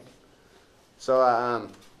 right? So,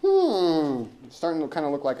 it's starting to kind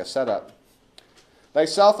of look like a setup.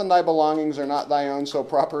 Thyself and thy belongings are not thy own, so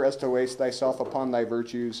proper as to waste thyself upon thy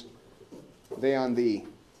virtues, they on thee.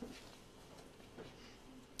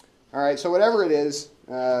 All right, so whatever it is,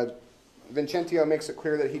 Vincentio makes it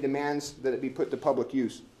clear that he demands that it be put to public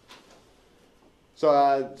use.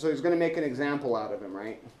 So he's going to make an example out of him,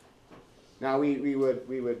 right? Now we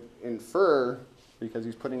would infer, because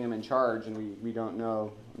he's putting him in charge, and we don't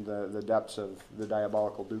know the depths of the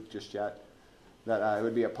diabolical Duke just yet, that it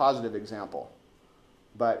would be a positive example.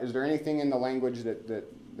 But is there anything in the language that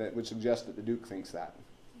would suggest that the Duke thinks that?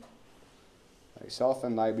 Thyself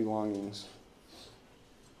and thy belongings.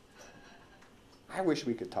 I wish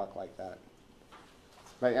we could talk like that.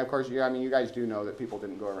 But of course, I mean, you guys do know that people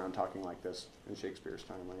didn't go around talking like this in Shakespeare's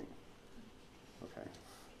time, right? Okay.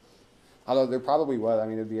 Although there probably was. I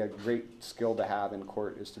mean, it'd be a great skill to have in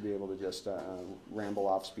court is to be able to just ramble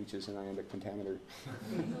off speeches in iambic pentameter.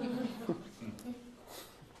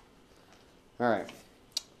 All right.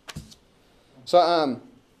 So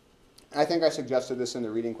I think I suggested this in the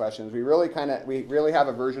reading questions. We really have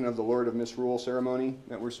a version of the Lord of Misrule ceremony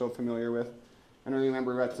that we're so familiar with. I don't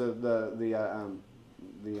remember that's the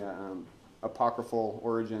apocryphal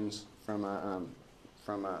origins from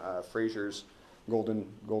Fraser's Golden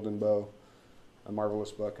Bow, a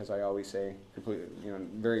marvelous book, as I always say. Completely,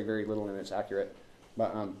 very very little in it's accurate.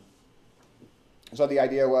 But so the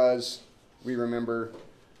idea was, we remember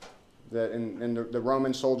that in the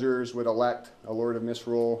Roman soldiers would elect a Lord of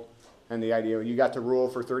Misrule, and the idea you got to rule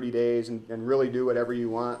for 30 days and really do whatever you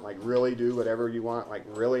want, like really do whatever you want, like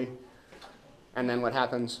really. And then what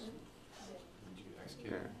happens? You get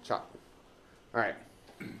executed. Yeah, chop. All right.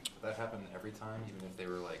 That happened every time, even if they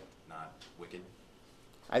were like not wicked.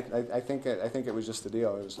 I think it was just the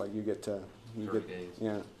deal. It was like you get 30 days.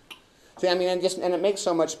 Yeah. See, I mean, and it makes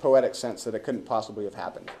so much poetic sense that it couldn't possibly have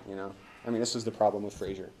happened. I mean, this is the problem with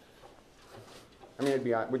Fraser. I mean,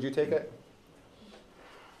 would you take it?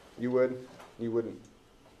 You would? You wouldn't?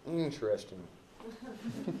 Interesting.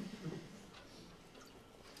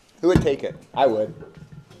 Who would take it? I would.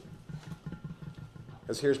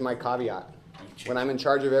 Because here's my caveat. When I'm in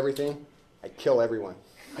charge of everything, I kill everyone.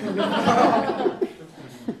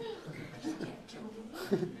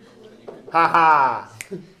 Ha ha!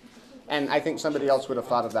 And I think somebody else would have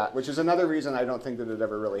thought of that, which is another reason I don't think that it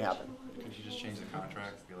ever really happened. Could you just change the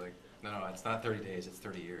contract and be like, no, it's not 30 days, it's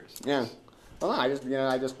 30 years. Yeah. Well, no, I Yeah, if you're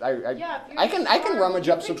I can rummage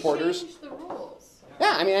up you can supporters. change the rules.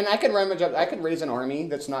 Yeah, I mean, and I can rummage up. I can raise an army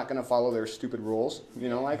that's not going to follow their stupid rules.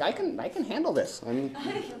 Like I can handle this. I mean,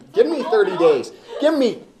 give me 30 days. Give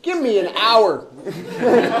me an hour.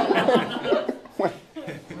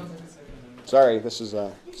 Sorry, this is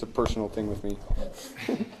it's a personal thing with me.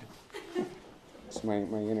 It's my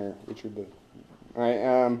inner Richard. All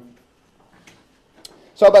right.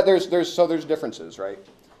 But there's differences, right?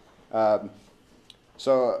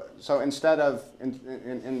 So instead of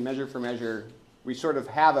in Measure for Measure, we sort of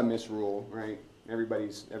have a misrule, right?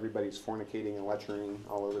 Everybody's fornicating and lecturing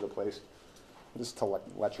all over the place. What is to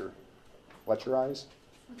lecturize?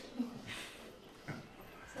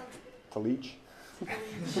 To leech?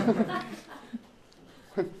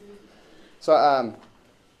 So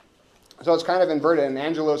it's kind of inverted, and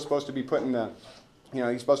Angelo's supposed to be putting the,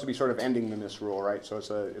 he's supposed to be sort of ending the misrule, right? So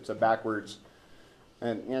it's a backwards,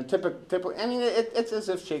 and typically, I mean, it's as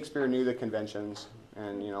if Shakespeare knew the conventions,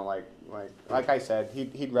 and like I said,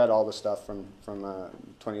 he'd read all the stuff from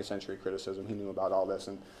 20th century criticism. He knew about all this,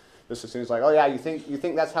 and this as soon as like, oh yeah, you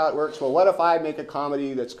think that's how it works? Well, what if I make a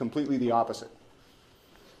comedy that's completely the opposite?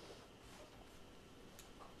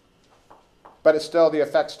 But it's still, the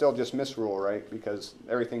effect's still just misrule, right? Because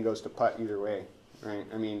everything goes to putt either way, right?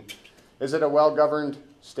 I mean, is it a well-governed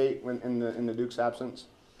state when in the Duke's absence?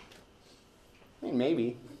 I mean,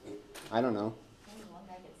 maybe. I don't know. Only one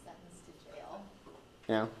guy gets sentenced to jail.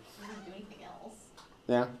 Yeah. He doesn't do anything else.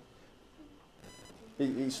 Yeah.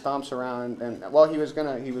 He stomps around, and well, he was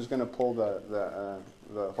gonna pull the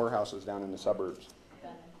whorehouses down in the suburbs.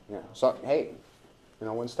 Yeah. So hey,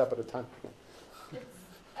 one step at a time. Yeah.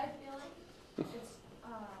 I feel like it's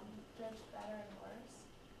judged better and worse,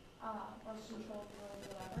 or controlled rules,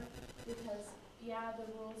 whatever, because yeah, the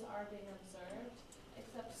rules are being observed,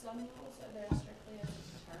 except some rules are there strictly as a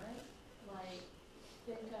deterrent. Like,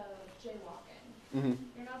 think of jaywalking. Mm-hmm.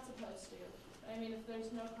 You're not supposed to. I mean, if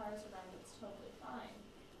there's no cars around, it's totally fine.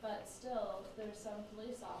 But still, there's some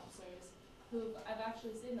police officers who I've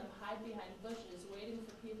actually seen them hide behind bushes waiting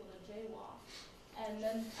for people to jaywalk. And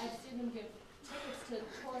then I've seen them give tickets to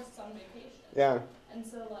tourists on vacation. Yeah. And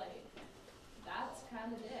so, like, that's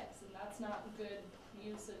kind of dicks, and that's not good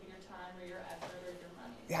use of your time or your effort or your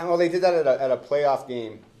money. Yeah, well, they did that at a playoff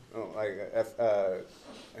game, I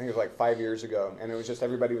think it was like 5 years ago, and it was just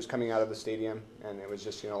everybody was coming out of the stadium, and it was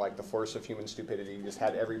just, like the force of human stupidity. You just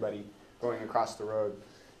had everybody going across the road.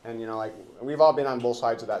 And, like, we've all been on both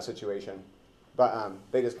sides of that situation. But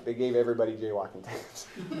they gave everybody jaywalking tickets.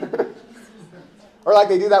 Or like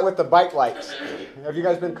they do that with the bike lights. Have you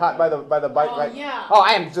guys been caught by the bike light? Yeah. Oh,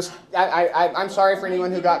 I am just, I'm sorry for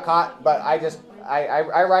anyone who got caught, but I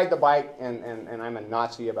ride the bike, and I'm a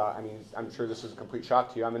Nazi about, I mean, I'm sure this is a complete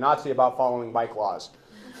shock to you, I'm a Nazi about following bike laws.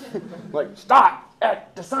 Like, stop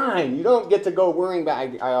at the sign. You don't get to go worrying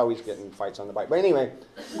about, I always get in fights on the bike. But anyway,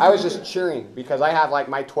 I was just cheering because I have like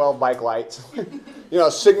my 12 bike lights,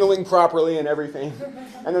 signaling properly and everything.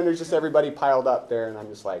 And then there's just everybody piled up there, and I'm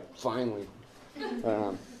just like, finally.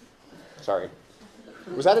 Sorry.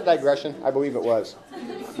 Was that a digression? I believe it was.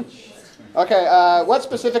 Okay, what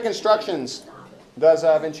specific instructions does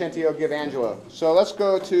Vincentio give Angelo? So let's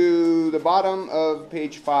go to the bottom of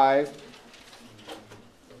page 5.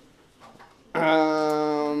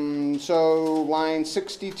 So line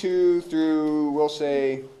 62 through, we'll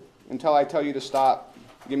say, until I tell you to stop,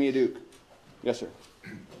 give me a duke. Yes, sir.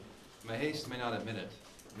 My haste may not admit it,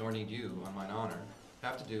 nor need you, on mine honor,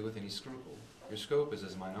 have to do with any scruple. Your scope is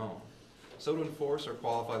as mine own. So to enforce or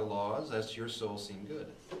qualify the laws as to your soul seem good.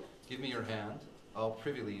 Give me your hand, I'll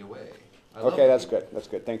privily away. Okay, that's good. That's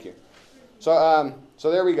good. Thank you. So, so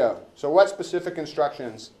there we go. So what specific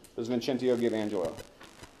instructions does Vincentio give Angelo?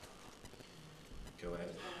 Go ahead.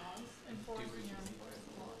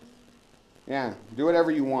 Yeah, do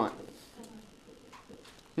whatever you want.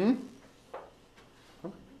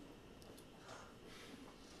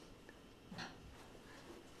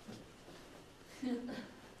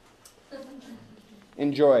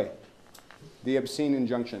 Enjoy. The obscene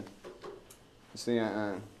injunction. It's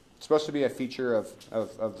the supposed to be a feature of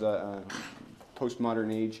the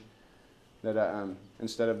postmodern age that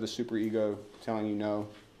instead of the superego telling you no,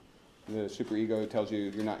 the superego tells you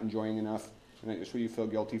you're not enjoying enough, and that's what you feel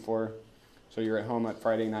guilty for. So you're at home at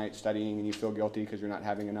Friday night studying, and you feel guilty because you're not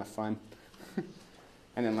having enough fun.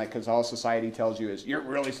 And then, because all society tells you is you're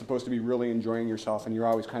really supposed to be really enjoying yourself, and you're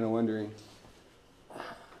always kind of wondering,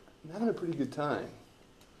 I'm having a pretty good time,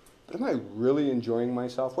 but am I really enjoying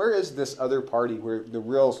myself? Where is this other party where the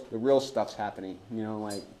real stuff's happening? You know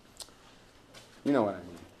what I mean.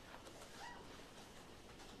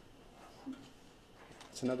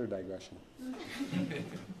 It's another digression.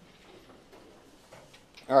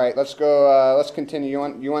 All right, let's go. Let's continue.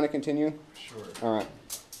 You want to continue? Sure. All right.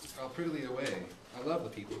 I'll prettily away. I love the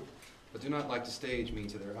people, but do not like to stage me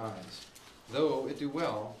to their eyes. Though it do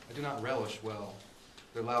well, I do not relish well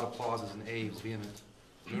their loud applauses and aves vehement.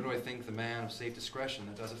 nor do I think the man of safe discretion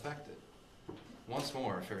that does affect it. Once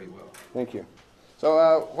more, fare you well. Thank you.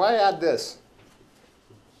 So why add this?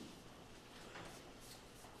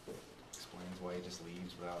 Explains why he just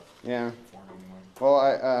leaves without Yeah. informing anyone.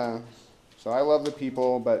 Well, so I love the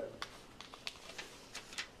people, but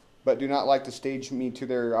do not like to stage me to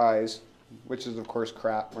their eyes, which is of course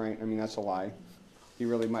crap, right? I mean, that's a lie. He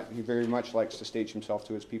very much likes to stage himself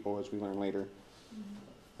to his people, as we learn later.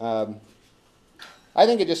 I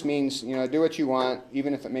think it just means, do what you want,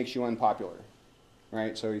 even if it makes you unpopular,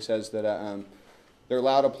 right? So he says that their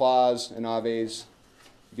loud applause and aves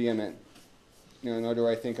vehement. Nor do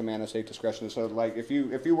I think a man of safe discretion. So, like, if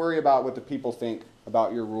you worry about what the people think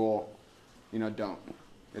about your rule, don't.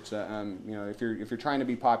 It's if you're trying to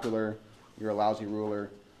be popular, you're a lousy ruler.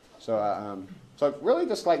 So so really,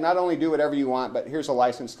 just like not only do whatever you want, but here's a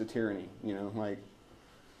license to tyranny. Like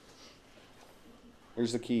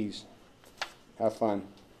here's the keys. Have fun.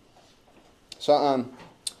 So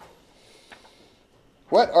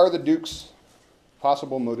what are the Duke's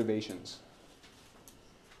possible motivations?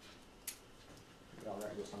 I'll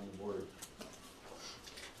write this on the board.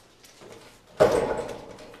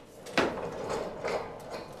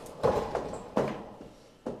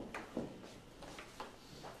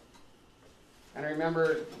 And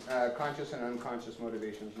remember, conscious and unconscious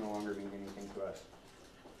motivations no longer mean anything to us.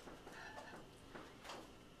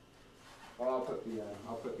 Well,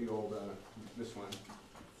 I'll put the old this one.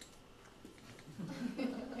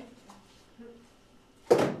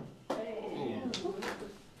 Ooh.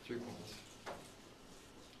 3 points.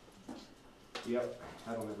 Yep,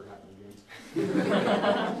 that'll never happen again.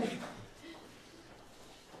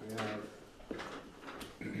 Yeah.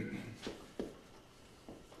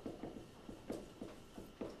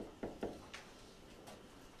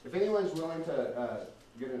 If anyone's willing to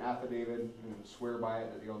get an affidavit and swear by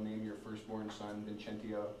it that you'll name your firstborn son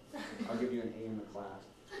Vincentio, I'll give you an A in the class.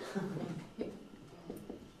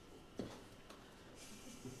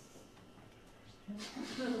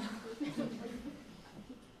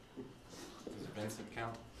 Does Vincent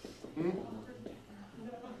count? Hmm?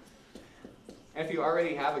 If you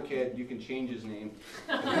already have a kid, you can change his name.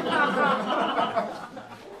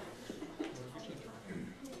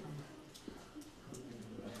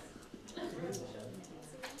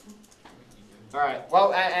 All right.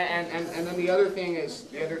 Well, and then the other thing is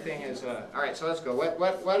all right. So let's go. What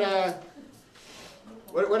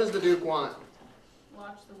does the Duke want?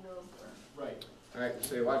 Watch the world burn. Right. All right.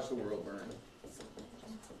 So watch the world burn.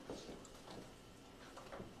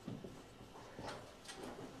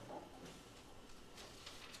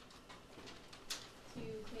 To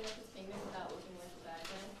clean up his fingers without looking like a bad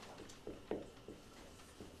guy.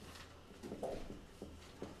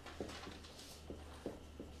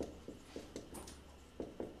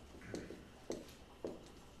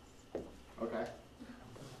 Okay.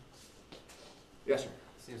 Yes, sir.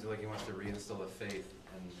 Seems like he wants to reinstill the faith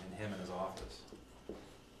in him and his office.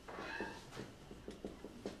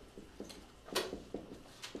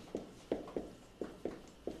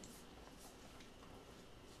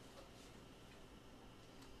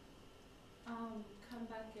 Come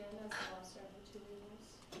back in as the lesser of the two evils.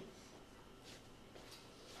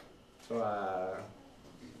 So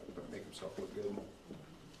make himself look good.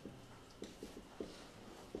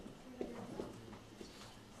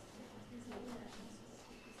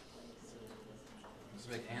 Let's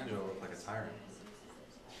make Angelo look like a tyrant.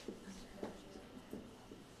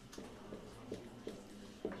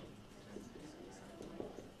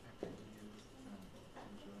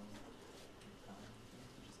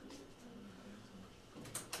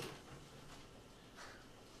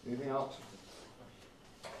 Anything else?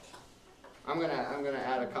 I'm gonna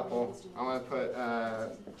add a couple. I want to put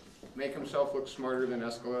make himself look smarter than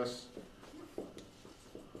Aeschylus.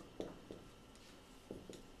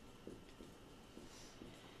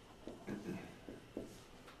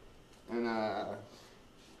 And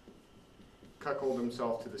cuckold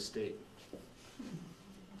himself to the state.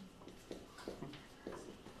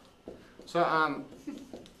 So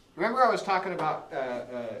remember I was talking about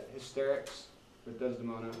Hysterics with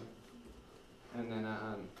Desdemona, and then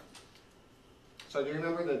so do you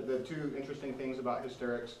remember the two interesting things about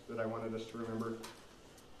Hysterics that I wanted us to remember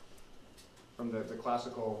from the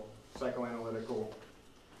classical psychoanalytical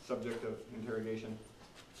subject of interrogation?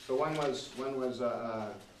 So one was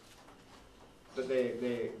that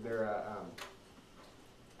they're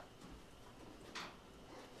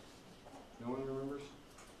no one remembers?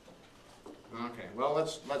 Okay, well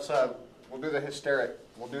let's we'll do the hysteric.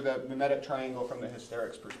 We'll do the mimetic triangle from the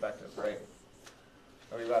hysterics perspective, right?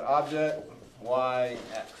 So we've got object, y,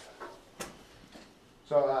 x.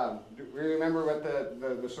 So do we remember what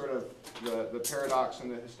the sort of the paradox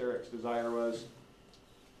and the hysterics desire was?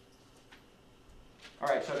 All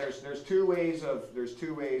right, so there's two ways of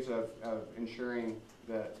ensuring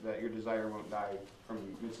that your desire won't die from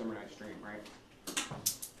Midsummer Night's Dream, right?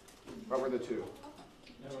 What were the two?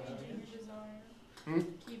 Changing your desire. Hmm?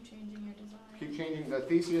 Keep changing your desire. Keep changing the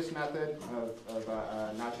Theseus method of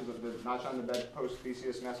the notch on the bedpost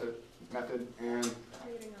Theseus method and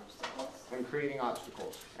Creating obstacles. creating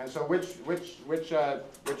obstacles. And so which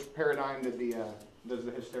paradigm does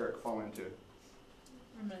the hysteric fall into?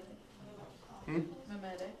 Mimetic. Hmm?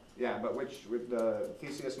 Mimetic. Yeah, but which with the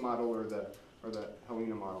Theseus model or the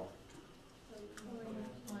Helena model?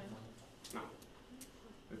 No,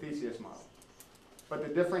 the Theseus model. But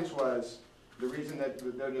the difference was the reason that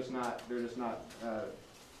they're just not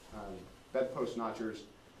bedpost notchers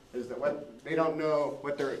is that they don't know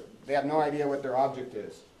they have no idea what their object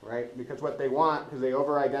is, right? Because what they want, because they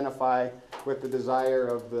over-identify with the desire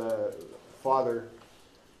of the father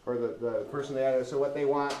or the person they have. So what they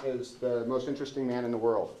want is the most interesting man in the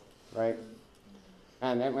world, right?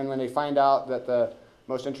 And then when they find out that the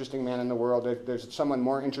most interesting man in the world, there's someone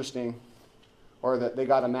more interesting, or that they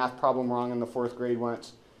got a math problem wrong in the 4th grade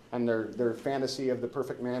once, and their fantasy of the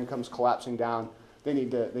perfect man comes collapsing down, they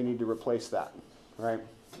need to replace that, right?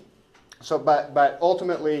 So, but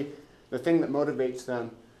ultimately, the thing that motivates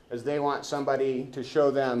them is they want somebody to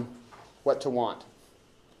show them what to want,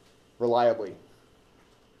 reliably.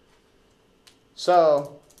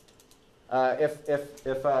 So, if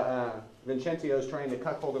Vincentio is trying to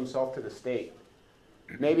cuckold himself to the state,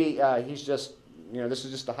 maybe he's just, this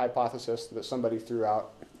is just a hypothesis that somebody threw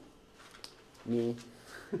out. Me.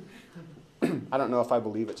 I don't know if I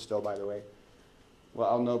believe it still, by the way. Well,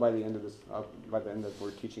 I'll know by the end of this, by the end of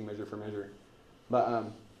we're teaching measure for measure. But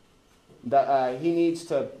that he needs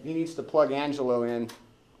to plug Angelo in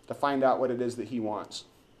to find out what it is that he wants.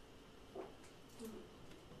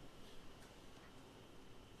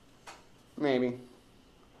 Maybe.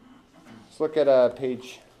 Let's look at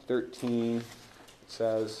page 13. It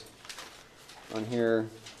says on here.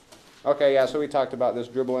 Okay, yeah. So we talked about this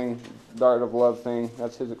dribbling dart of love thing.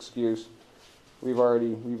 That's his excuse. We've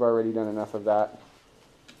already done enough of that.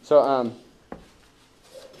 So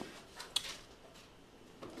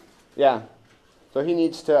yeah. So he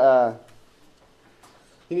needs to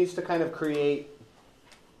kind of create,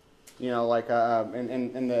 like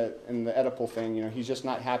in the Oedipal thing, he's just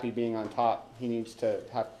not happy being on top. He needs to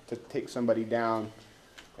have to take somebody down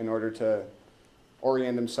in order to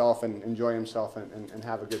orient himself and enjoy himself and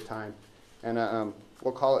have a good time. And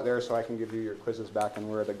we'll call it there so I can give you your quizzes back, and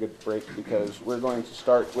we're at a good break because we're going to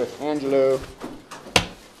start with Angelo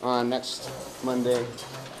on next Monday.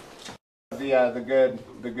 The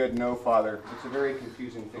good no father. It's a very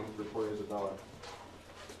confusing thing for poor Isabella.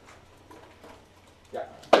 Yeah.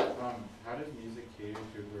 How did music cater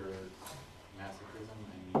to her masochism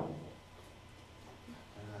and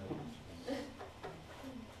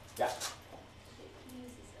Yeah.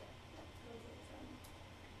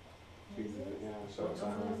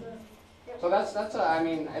 So that's I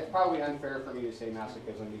mean, it's probably unfair for me to say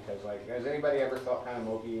masochism because, like, has anybody ever felt kind of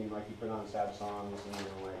mopey and like you put on sad songs and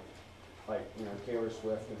like Taylor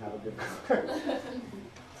Swift and have a good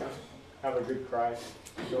have a good cry,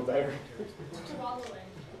 feel better?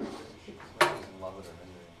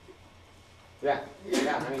 Yeah.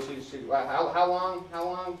 I mean, she how long?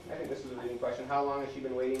 I think this is a leading question. How long has she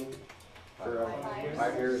been waiting? For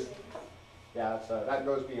 5 years. Yeah, that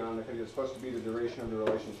goes beyond because it's supposed to be the duration of the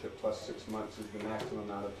relationship plus 6 months is the maximum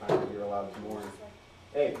amount of time that you're allowed to mourn.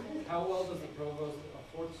 Hey. How well does the provost,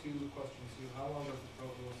 for 2 questions to you, how well does the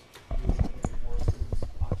provost use Wholesom's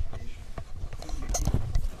occupation?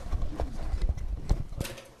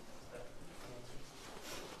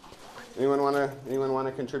 Anyone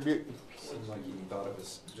wanna contribute? Seems like he thought it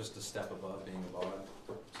was just a step above being a bard,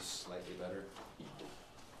 just slightly better. Did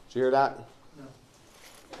you hear that? No.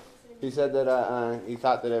 He said that he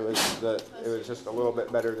thought that it was just a little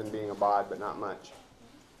bit better than being a bod, but not much.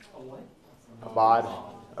 A what? A bod,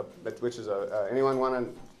 which is anyone want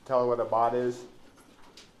to tell what a bod is?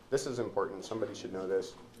 This is important. Somebody should know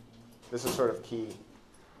this. This is sort of key.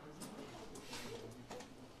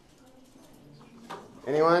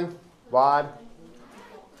 Anyone? Bod?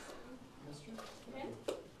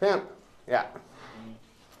 Pimp. Yeah.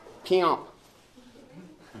 Pimp.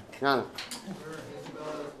 No.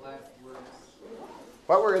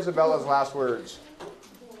 What were Isabella's last words?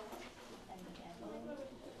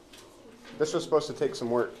 This was supposed to take some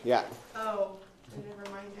work. Yeah. Oh, never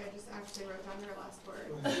mind. I just actually wrote down her last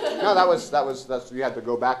word. No, that's you had to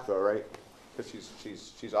go back though, right? Because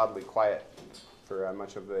she's oddly quiet. for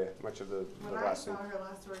much of the What I lesson saw, her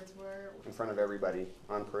last words were, in front of everybody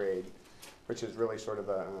on parade, which is really sort of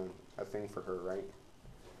a thing for her, right?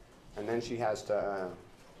 And then she has to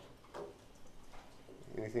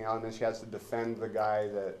anything else, and then she has to defend the guy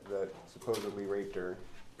that supposedly raped her,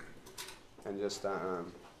 and just I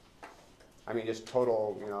mean, just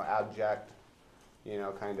total, abject,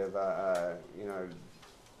 kind of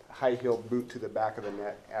high-heeled boot to the back of the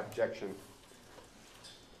neck abjection.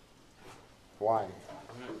 Why?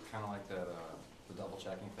 Kind of like that, the double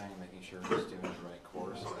checking thing, making sure he's doing the right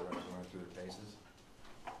course, so they're going through the paces.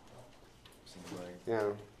 Seems like.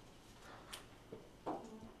 Yeah.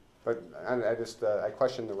 But I just I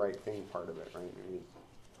question the right thing part of it, right?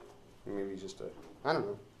 Maybe just I don't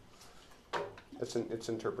know. It's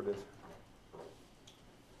interpretive.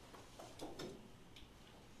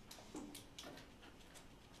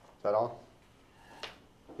 Is that all?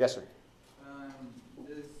 Yes, sir.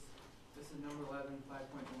 This is number 11, 5.1.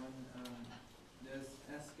 Does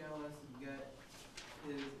Aeschylus get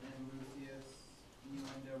his and Lucius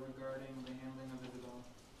innuendo regarding the handling of Isabel?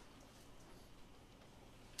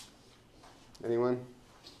 Anyone?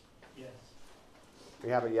 Yes. We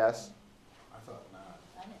have a yes. I thought not.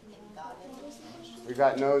 I didn't think God was. We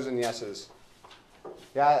got no's and yeses.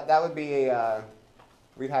 Yeah, that would be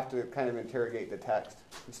we'd have to kind of interrogate the text.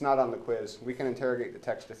 It's not on the quiz. We can interrogate the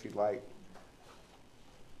text if you'd like.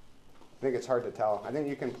 I think it's hard to tell. I think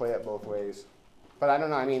you can play it both ways. But I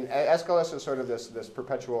don't know. I mean, Aeschylus is sort of this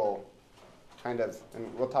perpetual kind of,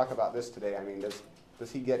 and we'll talk about this today. I mean,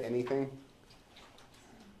 does he get anything?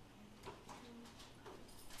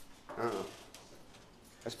 I don't know.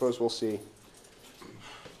 I suppose we'll see.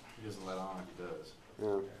 He doesn't let on if he does.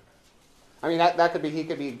 Yeah. I mean, that could be he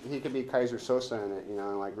could be Kaiser Sosa in it,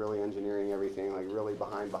 like really engineering everything, like really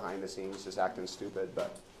behind the scenes, just acting stupid.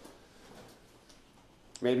 But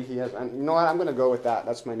maybe he has. And you know what? I'm going to go with that.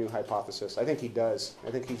 That's my new hypothesis. I think he does. I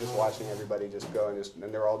think he's just watching everybody just go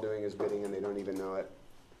and they're all doing his bidding and they don't even know it.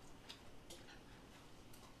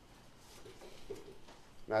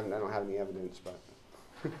 I don't have any evidence, but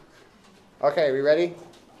okay, we ready?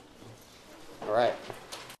 All right.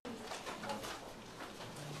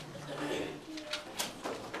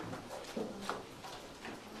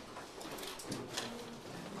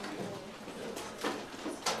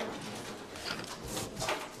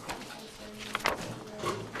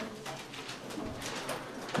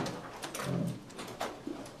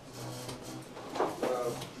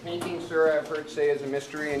 Painting, sir, I've heard say is a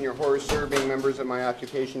mystery, and your horrors, sir, being members of my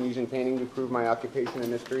occupation, using painting to prove my occupation a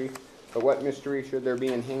mystery. But what mystery should there be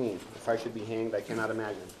in hanging? If I should be hanged, I cannot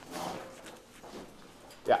imagine.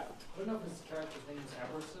 Yeah. I don't know if his character's name is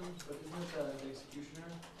Emerson, but isn't it the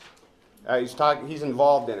executioner? He's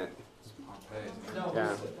involved in it. No,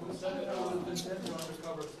 Yeah. who said it was Vincentios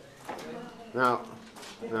undercover thing,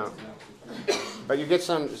 No. But you get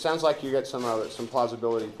some. Sounds like you get some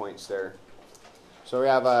plausibility points there. So we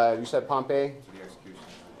have. You said Pompey. To the execution.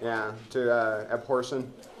 Yeah. To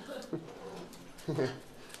Abhorsen.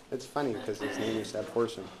 It's funny because his name is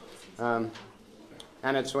Abhorsen.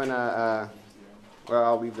 And it's when. Well,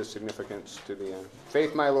 I'll leave the significance to the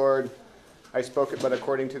faith, my lord. I spoke it, but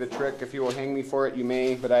according to the trick, if you will hang me for it, you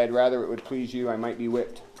may. But I had rather it would please you, I might be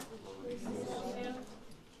whipped.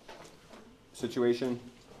 Situation.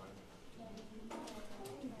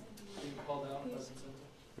 being called out by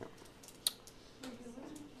Vincentios.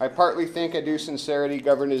 I partly think a due sincerity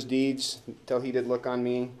governed his deeds, till he did look on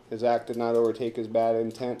me. His act did not overtake his bad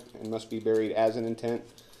intent, and must be buried as an intent.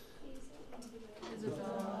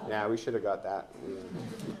 Yeah, we should have got that. Yeah.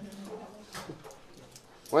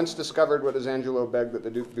 Once discovered, what does Angelo beg that the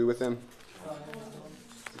Duke do with him?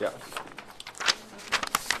 Yeah.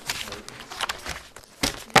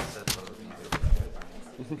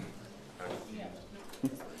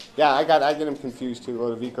 Yeah, I get him confused too.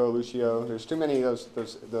 Lodovico, Lucio. There's too many of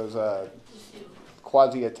those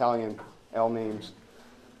quasi-Italian L names.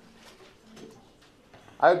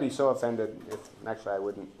 I would be so offended if actually I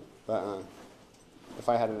wouldn't, but if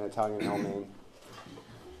I had an Italian L name.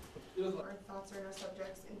 our thoughts are no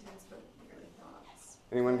subjects, intents, but merely thoughts.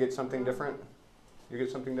 Anyone get something different? You get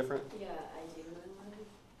something different? Yeah, I do.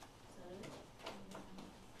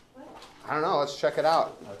 I don't know. Let's check it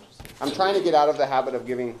out. I'm trying to get out of the habit of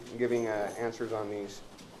giving answers on these.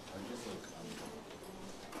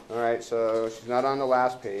 All right, so she's not on the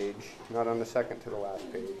last page, not on the second to the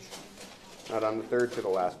last page, not on the third to the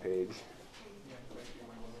last page.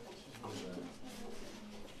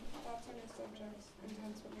 Thoughts are no subjects,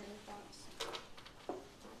 intents, but merely thoughts.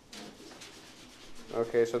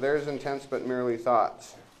 Okay, so there's intents but merely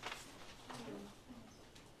thoughts.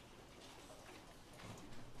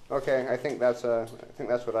 Okay, I think that's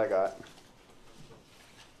what I got.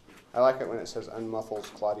 I like it when it says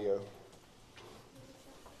unmuffles Claudio.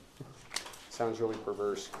 Sounds really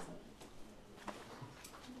perverse.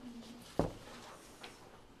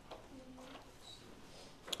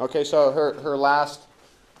 Okay, so her last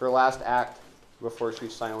act before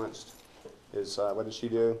she's silenced is what does she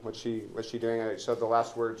do? What's she doing? So the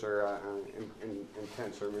last words are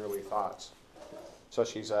intents or merely thoughts. So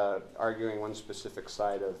she's arguing one specific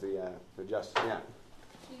side of the justice. Yeah.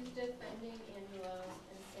 She's defending Angelo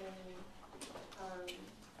and saying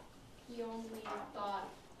he only thought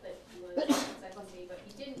that he was sexy, but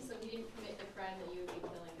he didn't. So he didn't commit the crime that you would be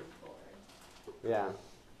killing him for. Yeah.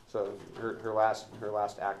 So her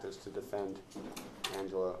last act is to defend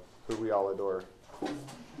Angelo, who we all adore.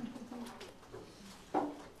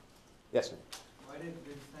 Yes, sir. Why did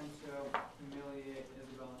Vincentio humiliate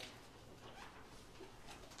Isabella?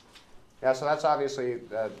 Yeah, so that's obviously,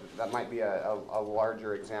 that might be a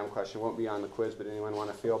larger exam question. Won't be on the quiz, but anyone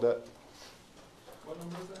want to field it? What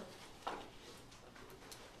number is that?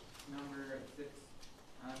 Number 6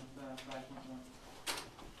 on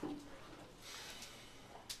 5.1.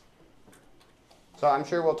 So I'm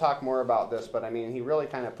sure we'll talk more about this, but I mean, he really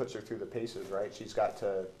kind of puts her through the paces, right?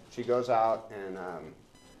 She goes out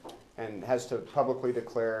and has to publicly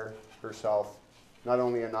declare herself not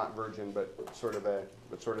only a not virgin, but sort of a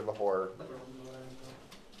whore.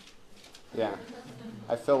 Yeah,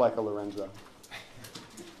 I feel like a Lorenzo.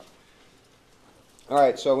 All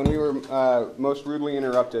right, so when we were most rudely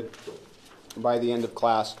interrupted by the end of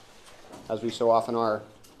class, as we so often are,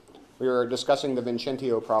 we were discussing the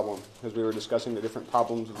Vincentio problem, because we were discussing the different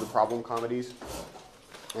problems of the problem comedies,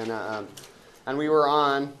 and we were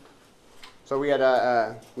on. So we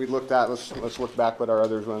had we looked at. Let's look back what our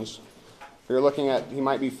others ones. We were looking at he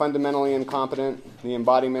might be fundamentally incompetent, the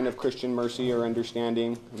embodiment of Christian mercy or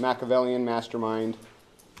understanding, Machiavellian mastermind,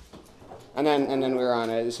 and then we were on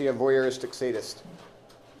is he a voyeuristic sadist?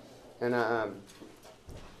 And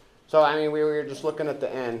so I mean we were just looking at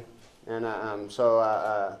the end, and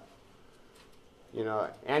you know,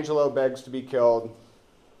 Angelo begs to be killed.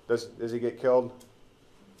 Does he get killed?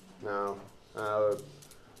 No.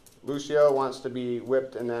 Lucio wants to be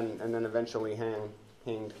whipped and then eventually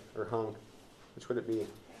hanged or hung. Which would it be?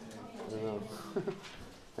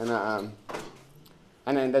 I don't know.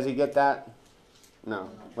 And then does he get that? No.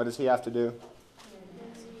 What does he have to do?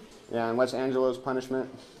 Yeah. And what's Angelo's punishment?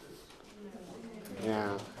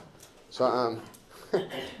 Yeah. So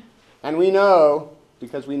and we know,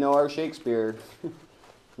 because we know our Shakespeare,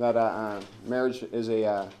 that marriage is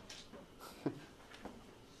a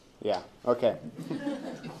yeah. Okay.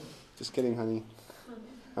 Just kidding, honey.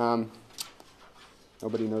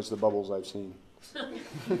 Nobody knows the bubbles I've seen.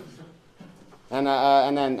 And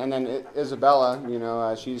then Isabella, you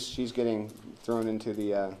know, she's getting thrown into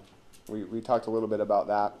the. We talked a little bit about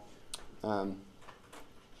that.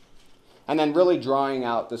 And then really drawing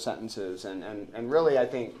out the sentences and really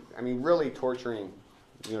really torturing,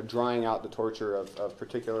 you know, drawing out the torture of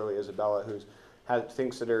particularly Isabella, who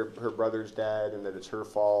thinks that her brother's dead and that it's her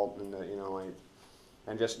fault, and that, you know, like,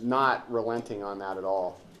 and just not relenting on that at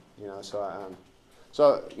all, you know.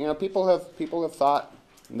 So you know, people have thought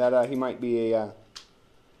that he might be a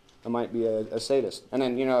sadist. And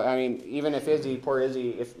then, you know, I mean, even if poor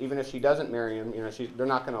Izzy, even if she doesn't marry him, you know, they're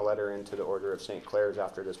not going to let her into the Order of St. Clair's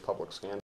after this public scandal.